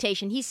 that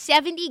reputation. He's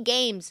 70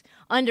 games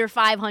under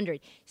 500.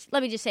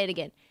 Let me just say it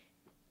again,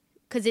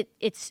 because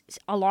it's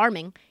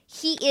alarming.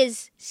 He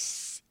is,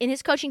 in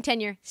his coaching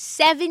tenure,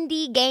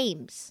 70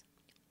 games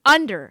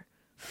under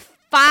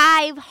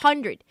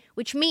 500,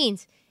 which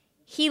means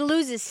he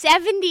loses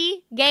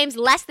 70 games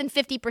less than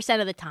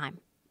 50% of the time.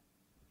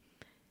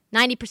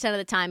 90% of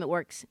the time it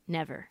works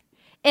never.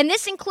 And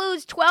this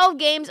includes 12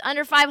 games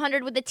under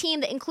 500 with a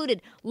team that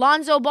included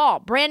Lonzo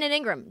Ball, Brandon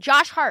Ingram,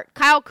 Josh Hart,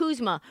 Kyle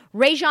Kuzma,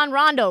 Rajon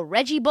Rondo,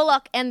 Reggie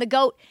Bullock, and the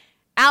GOAT,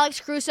 Alex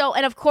Caruso,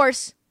 and of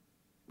course,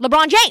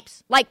 LeBron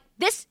James.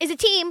 This is a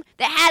team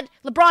that had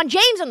LeBron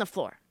James on the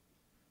floor.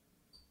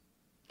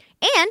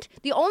 And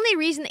the only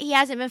reason that he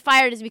hasn't been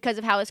fired is because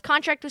of how his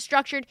contract was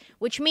structured,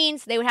 which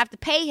means they would have to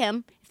pay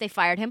him, if they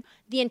fired him,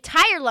 the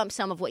entire lump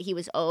sum of what he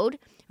was owed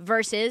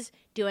versus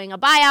doing a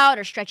buyout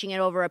or stretching it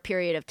over a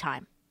period of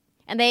time.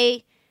 And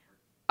they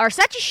are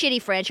such a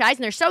shitty franchise,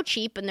 and they're so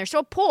cheap, and they're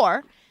so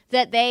poor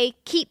that they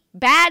keep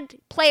bad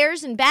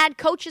players and bad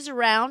coaches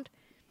around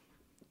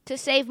to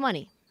save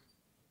money.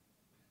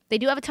 They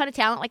do have a ton of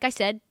talent, like I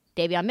said.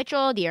 Davion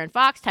Mitchell, De'Aaron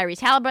Fox, Tyrese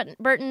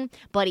Halliburton,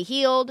 Buddy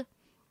Hield.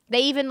 They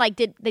even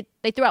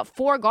they threw out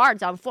 4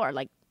 guards on the floor.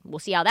 We'll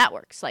see how that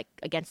works.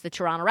 Against the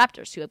Toronto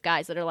Raptors, who have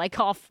guys that are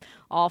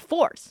all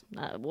fours.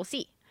 We'll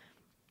see.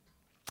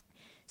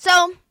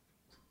 So,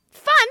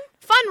 fun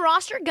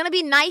roster. Going to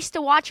be nice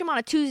to watch them on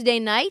a Tuesday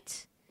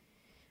night.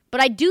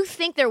 But I do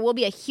think there will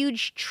be a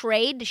huge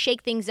trade to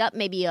shake things up.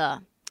 Maybe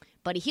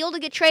Buddy Hield to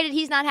get traded.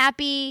 He's not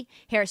happy.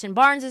 Harrison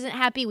Barnes isn't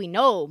happy. We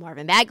know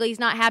Marvin Bagley's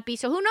not happy.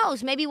 So who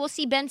knows? Maybe we'll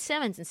see Ben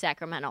Simmons in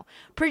Sacramento.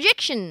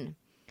 Prediction.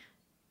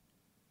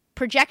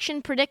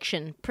 38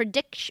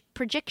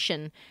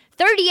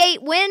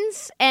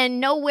 wins and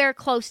nowhere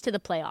close to the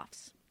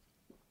playoffs.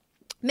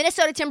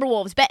 Minnesota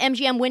Timberwolves,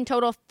 BetMGM win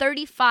total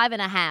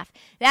 35.5.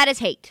 That is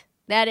hate.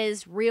 That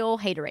is real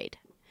haterade.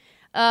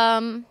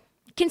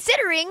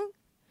 Considering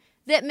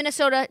that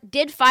Minnesota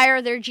did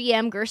fire their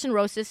GM, Gerson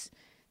Rosas,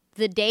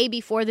 the day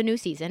before the new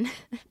season.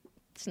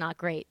 It's not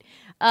great.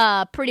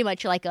 Pretty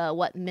much like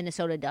what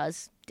Minnesota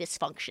does.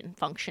 Dysfunction.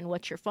 Function.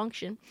 What's your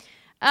function?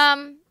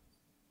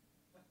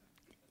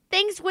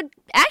 Things would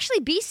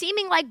actually be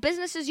seeming like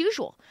business as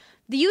usual.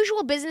 The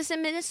usual business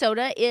in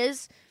Minnesota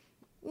is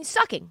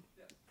sucking.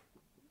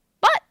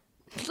 But,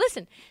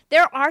 listen,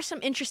 there are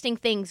some interesting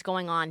things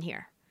going on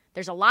here.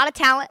 There's a lot of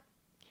talent.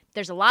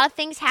 There's a lot of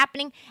things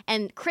happening.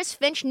 And Chris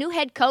Finch, new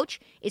head coach,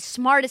 is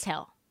smart as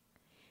hell.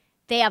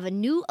 They have a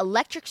new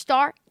electric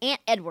star, Ant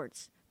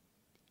Edwards.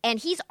 And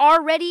he's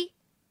already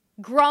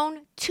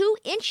grown 2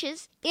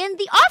 inches in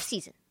the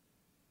offseason.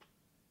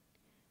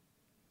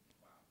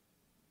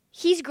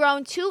 He's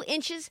grown 2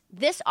 inches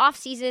this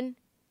offseason,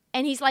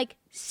 and he's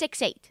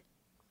 6'8".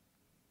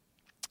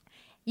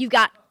 You've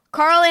got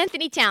Karl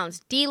Anthony Towns,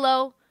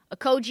 D'Lo,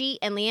 Okogie,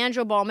 and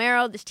Leandro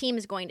Balmero. This team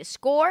is going to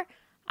score.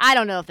 I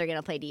don't know if they're going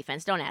to play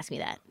defense. Don't ask me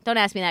that. Don't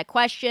ask me that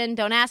question.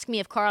 Don't ask me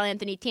if Karl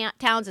Anthony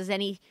Towns is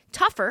any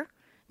tougher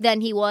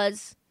than he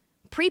was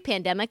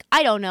pre-pandemic.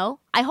 I don't know.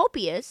 I hope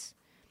he is.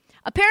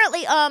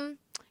 Apparently,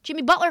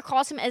 Jimmy Butler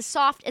calls him as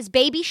soft as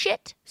baby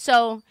shit,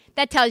 so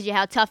that tells you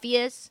how tough he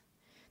is.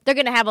 They're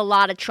going to have a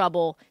lot of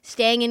trouble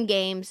staying in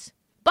games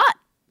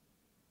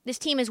this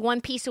team is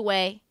one piece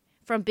away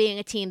from being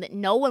a team that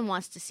no one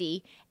wants to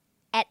see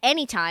at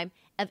any time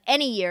of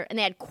any year, and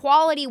they had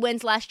quality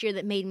wins last year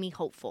that made me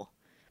hopeful.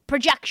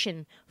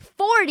 Projection,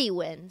 40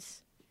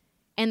 wins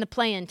in the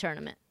play-in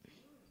tournament.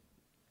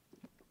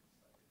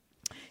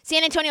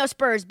 San Antonio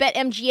Spurs,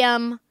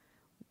 BetMGM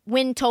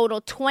win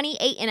total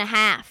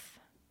 28.5.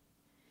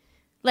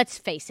 Let's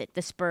face it,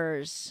 the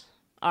Spurs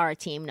are a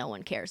team no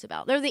one cares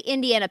about. They're the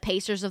Indiana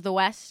Pacers of the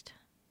West.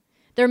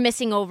 They're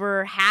missing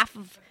over half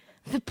of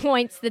the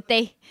points that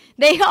they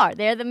are.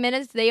 They're the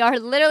minutes. They are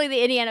literally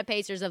the Indiana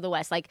Pacers of the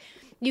West. Like,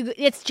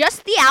 it's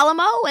just the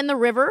Alamo and the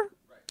river,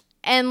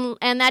 and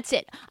that's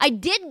it. I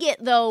did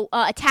get, though,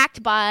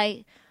 attacked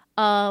by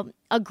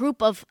a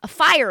group of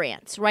fire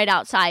ants right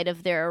outside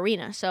of their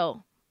arena.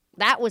 So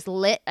that was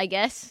lit, I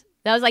guess.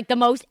 That was like the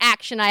most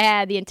action I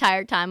had the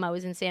entire time I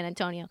was in San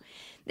Antonio.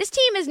 This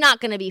team is not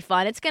going to be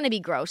fun. It's going to be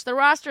gross. The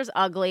roster's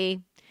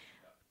ugly.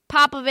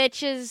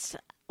 Popovich is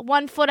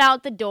 1 foot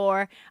out the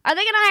door. Are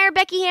they going to hire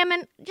Becky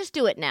Hammon? Just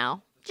do it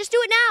now. Just do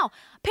it now.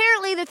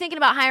 Apparently, they're thinking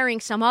about hiring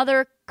some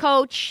other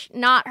coach,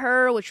 not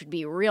her, which would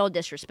be real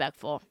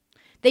disrespectful.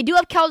 They do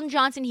have Keldon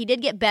Johnson. He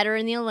did get better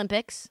in the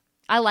Olympics.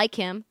 I like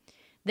him.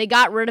 They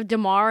got rid of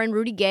DeMar and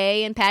Rudy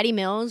Gay and Patty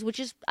Mills, which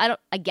is, I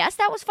guess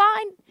that was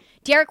fine.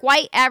 Derek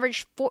White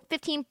averaged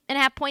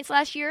 15.5 points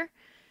last year.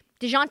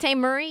 DeJounte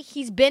Murray,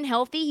 he's been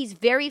healthy. He's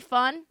very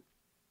fun.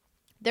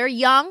 They're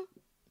young.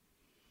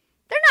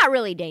 They're not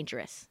really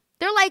dangerous.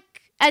 They're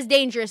like as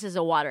dangerous as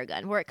a water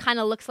gun, where it kind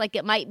of looks like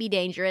it might be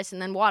dangerous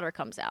and then water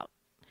comes out.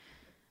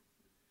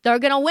 They're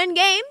going to win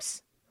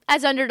games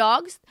as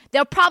underdogs.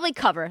 They'll probably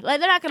cover. They're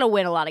not going to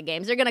win a lot of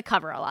games. They're going to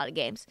cover a lot of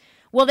games.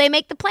 Will they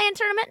make the play-in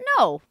tournament?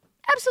 No,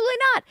 absolutely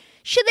not.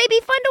 Should they be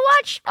fun to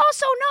watch?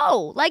 Also,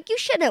 no. Like, you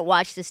shouldn't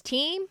watch this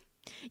team.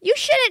 You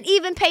shouldn't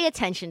even pay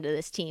attention to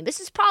this team. This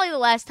is probably the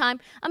last time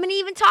I'm going to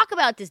even talk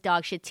about this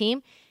dog shit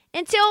team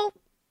until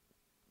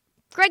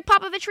Greg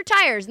Popovich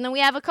retires, and then we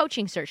have a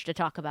coaching search to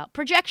talk about.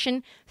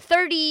 Projection,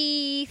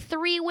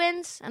 33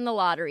 wins in the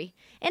lottery,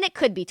 and it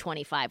could be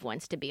 25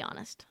 wins, to be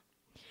honest.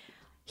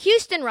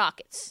 Houston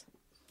Rockets.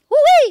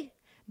 Woo-wee!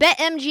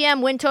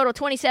 BetMGM win total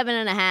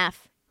 27.5.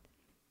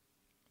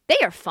 They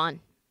are fun.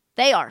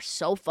 They are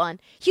so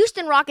fun.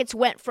 Houston Rockets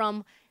went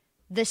from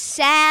the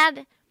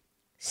sad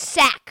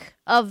sack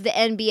of the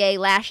NBA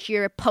last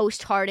year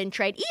post-Harden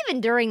trade, even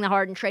during the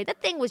Harden trade.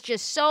 That thing was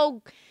just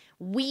so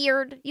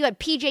weird. You had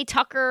PJ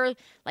Tucker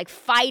like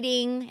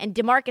fighting and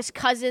DeMarcus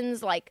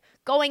Cousins like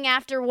going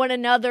after one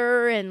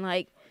another, and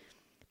like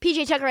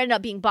PJ Tucker ended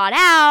up being bought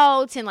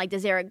out, and like,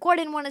 does Eric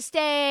Gordon want to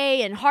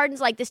stay? And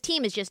Harden's like, this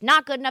team is just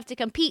not good enough to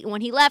compete. And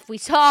when he left, we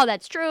saw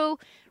that's true.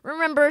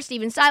 Remember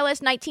Stephen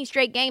Silas, 19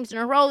 straight games in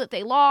a row that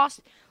they lost.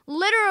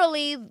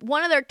 Literally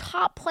one of their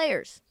top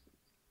players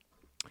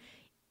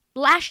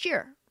last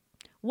year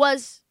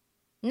was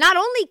not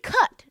only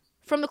cut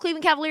from the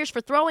Cleveland Cavaliers for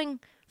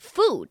throwing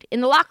food in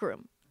the locker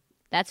room.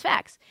 That's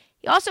facts.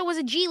 He also was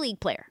a G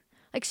League player.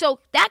 Like, so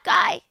that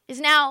guy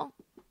is now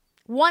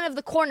one of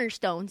the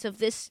cornerstones of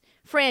this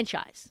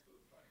franchise.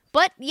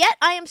 But yet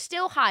I am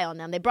still high on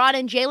them. They brought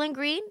in Jalen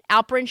Green,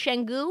 Alperen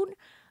Şengün,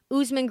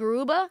 Usman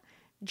Garuba,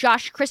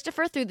 Josh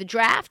Christopher through the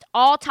draft,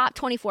 all top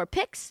 24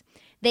 picks.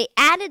 They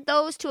added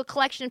those to a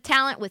collection of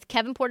talent with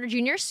Kevin Porter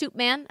Jr., Soup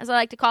Man, as I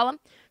like to call him.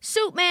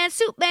 Soup Man,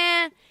 Soup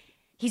Man.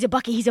 He's a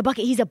bucket, he's a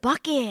bucket, he's a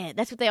bucket.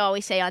 That's what they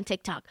always say on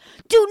TikTok.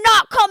 Do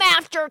not come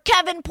after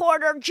Kevin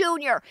Porter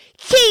Jr.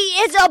 He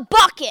is a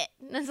bucket.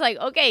 And it's like,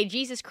 okay,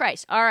 Jesus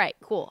Christ. All right,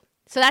 cool.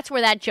 So that's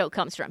where that joke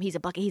comes from. He's a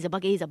bucket, he's a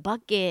bucket, he's a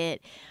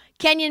bucket.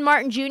 Kenyon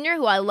Martin Jr.,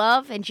 who I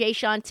love, and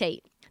Jayshawn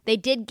Tate. They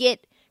did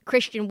get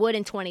Christian Wood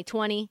in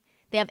 2020.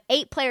 They have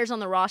 8 players on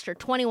the roster,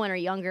 21 or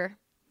younger,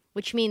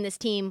 which means this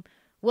team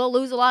will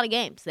lose a lot of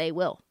games. They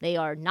will. They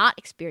are not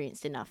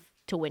experienced enough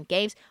to win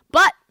games,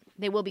 but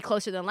they will be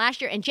closer than last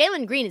year. And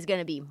Jalen Green is going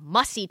to be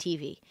must-see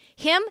TV.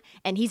 Him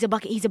and he's a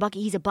bucket, he's a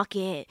bucket, he's a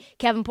bucket.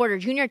 Kevin Porter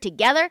Jr.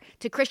 together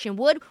to Christian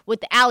Wood with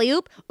the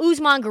alley-oop.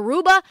 Usman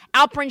Garuba,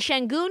 Alperen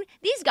Şengün.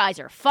 These guys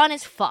are fun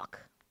as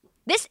fuck.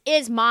 This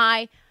is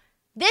my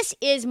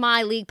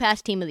League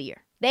Pass team of the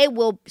year. They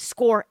will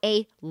score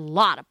a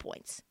lot of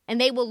points.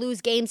 And they will lose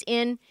games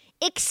in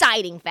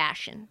exciting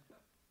fashion.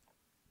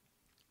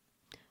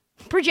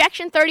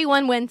 Projection,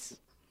 31 wins.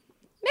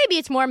 Maybe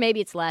it's more, maybe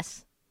it's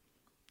less.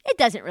 It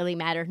doesn't really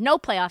matter. No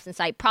playoffs in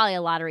sight. Probably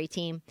a lottery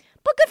team.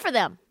 But good for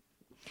them.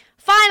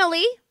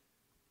 Finally,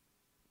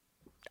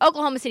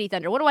 Oklahoma City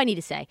Thunder. What do I need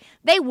to say?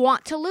 They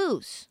want to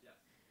lose.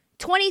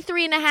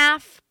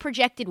 23.5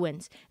 projected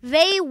wins.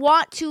 They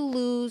want to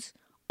lose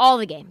all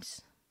the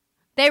games.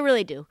 They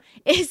really do.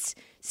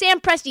 Sam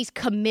Presti's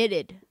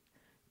committed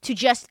to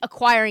just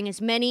acquiring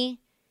as many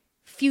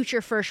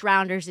future first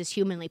rounders as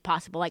humanly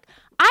possible. Like,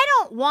 I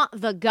don't want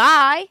the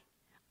guy.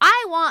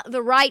 I want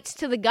the rights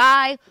to the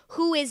guy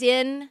who is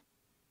in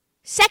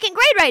second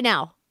grade right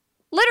now.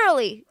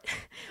 Literally.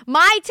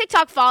 My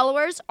TikTok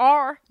followers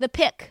are the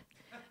pick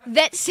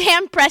that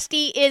Sam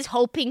Presti is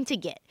hoping to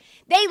get.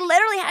 They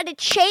literally had to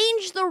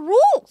change the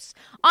rules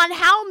on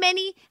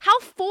how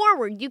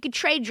forward you could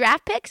trade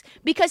draft picks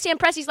because Sam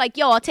Presti's like,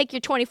 yo, I'll take your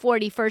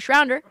 2040 first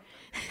rounder.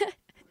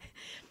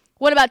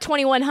 What about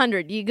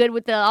 2100? You good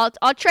with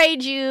I'll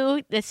trade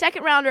you the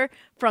second rounder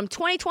from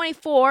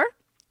 2024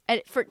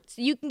 so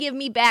you can give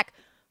me back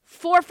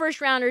 4 first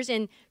rounders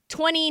in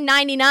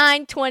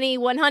 2099,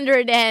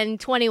 2100, and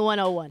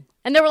 2101.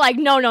 And they were like,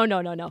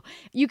 no.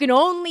 You can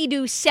only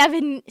do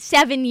 7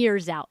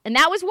 years out. And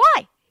that was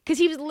why. Because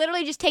he was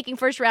literally just taking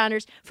first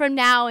rounders from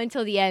now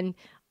until the end.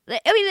 I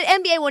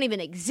mean, the NBA won't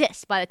even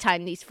exist by the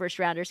time these first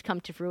rounders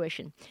come to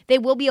fruition. They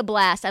will be a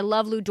blast. I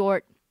love Lou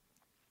Dort.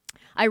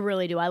 I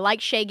really do. I like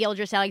Shai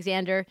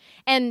Gilgeous-Alexander.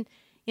 And,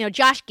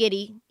 Josh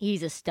Giddey,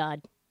 he's a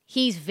stud.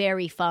 He's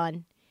very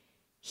fun.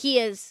 He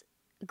is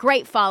a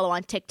great follow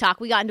on TikTok.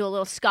 We got into a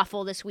little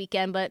scuffle this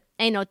weekend, but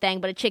ain't no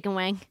thing but a chicken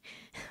wing.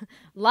 A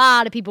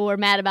lot of people were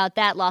mad about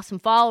that. Lost some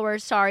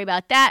followers. Sorry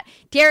about that.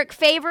 Derek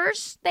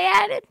Favors, they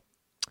added.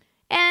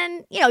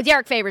 And,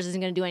 Derek Favors isn't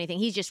going to do anything.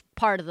 He's just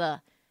part of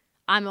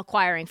I'm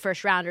acquiring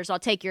first rounders. I'll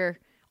take your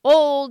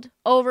old,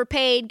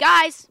 overpaid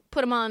guys,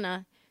 put them on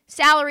a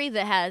salary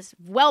that has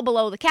well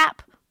below the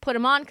cap, put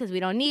them on because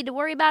we don't need to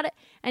worry about it,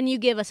 and you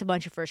give us a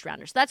bunch of first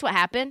rounders. That's what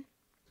happened.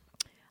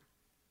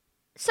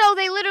 So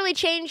they literally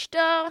changed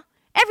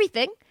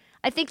everything.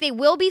 I think they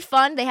will be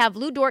fun. They have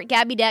Lou Dort,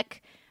 Gabby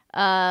Deck,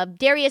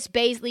 Darius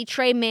Baisley,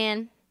 Trey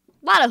Mann,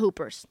 a lot of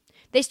hoopers.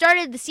 They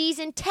started the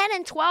season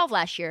 10-12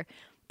 last year,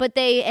 but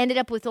they ended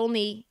up with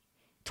only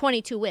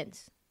 22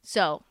 wins.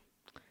 So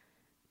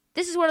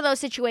this is one of those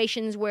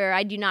situations where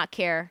I do not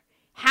care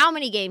how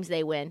many games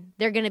they win.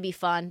 They're going to be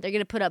fun. They're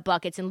going to put up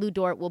buckets, and Lou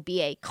Dort will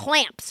be a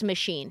clamps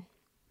machine.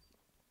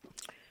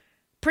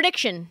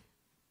 Prediction,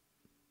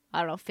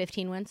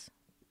 15 wins.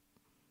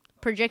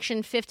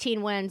 Prediction,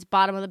 15 wins,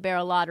 bottom of the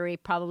barrel lottery,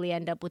 probably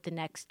end up with the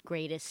next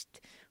greatest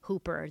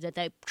hooper that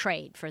they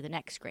trade for the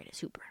next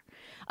greatest hooper.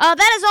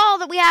 That is all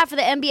that we have for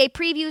the NBA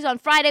previews. On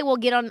Friday, we'll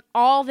get on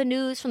all the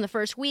news from the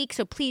first week,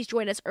 so please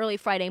join us early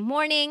Friday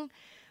morning.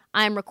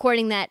 I'm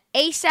recording that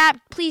ASAP.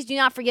 Please do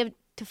not forget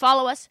to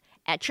follow us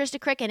at Trista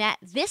Crick and at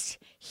This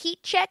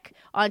Heat Check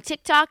on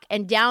TikTok,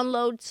 and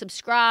download,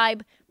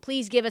 subscribe.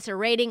 Please give us a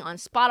rating on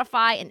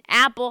Spotify and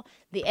Apple.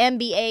 The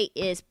NBA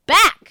is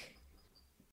back.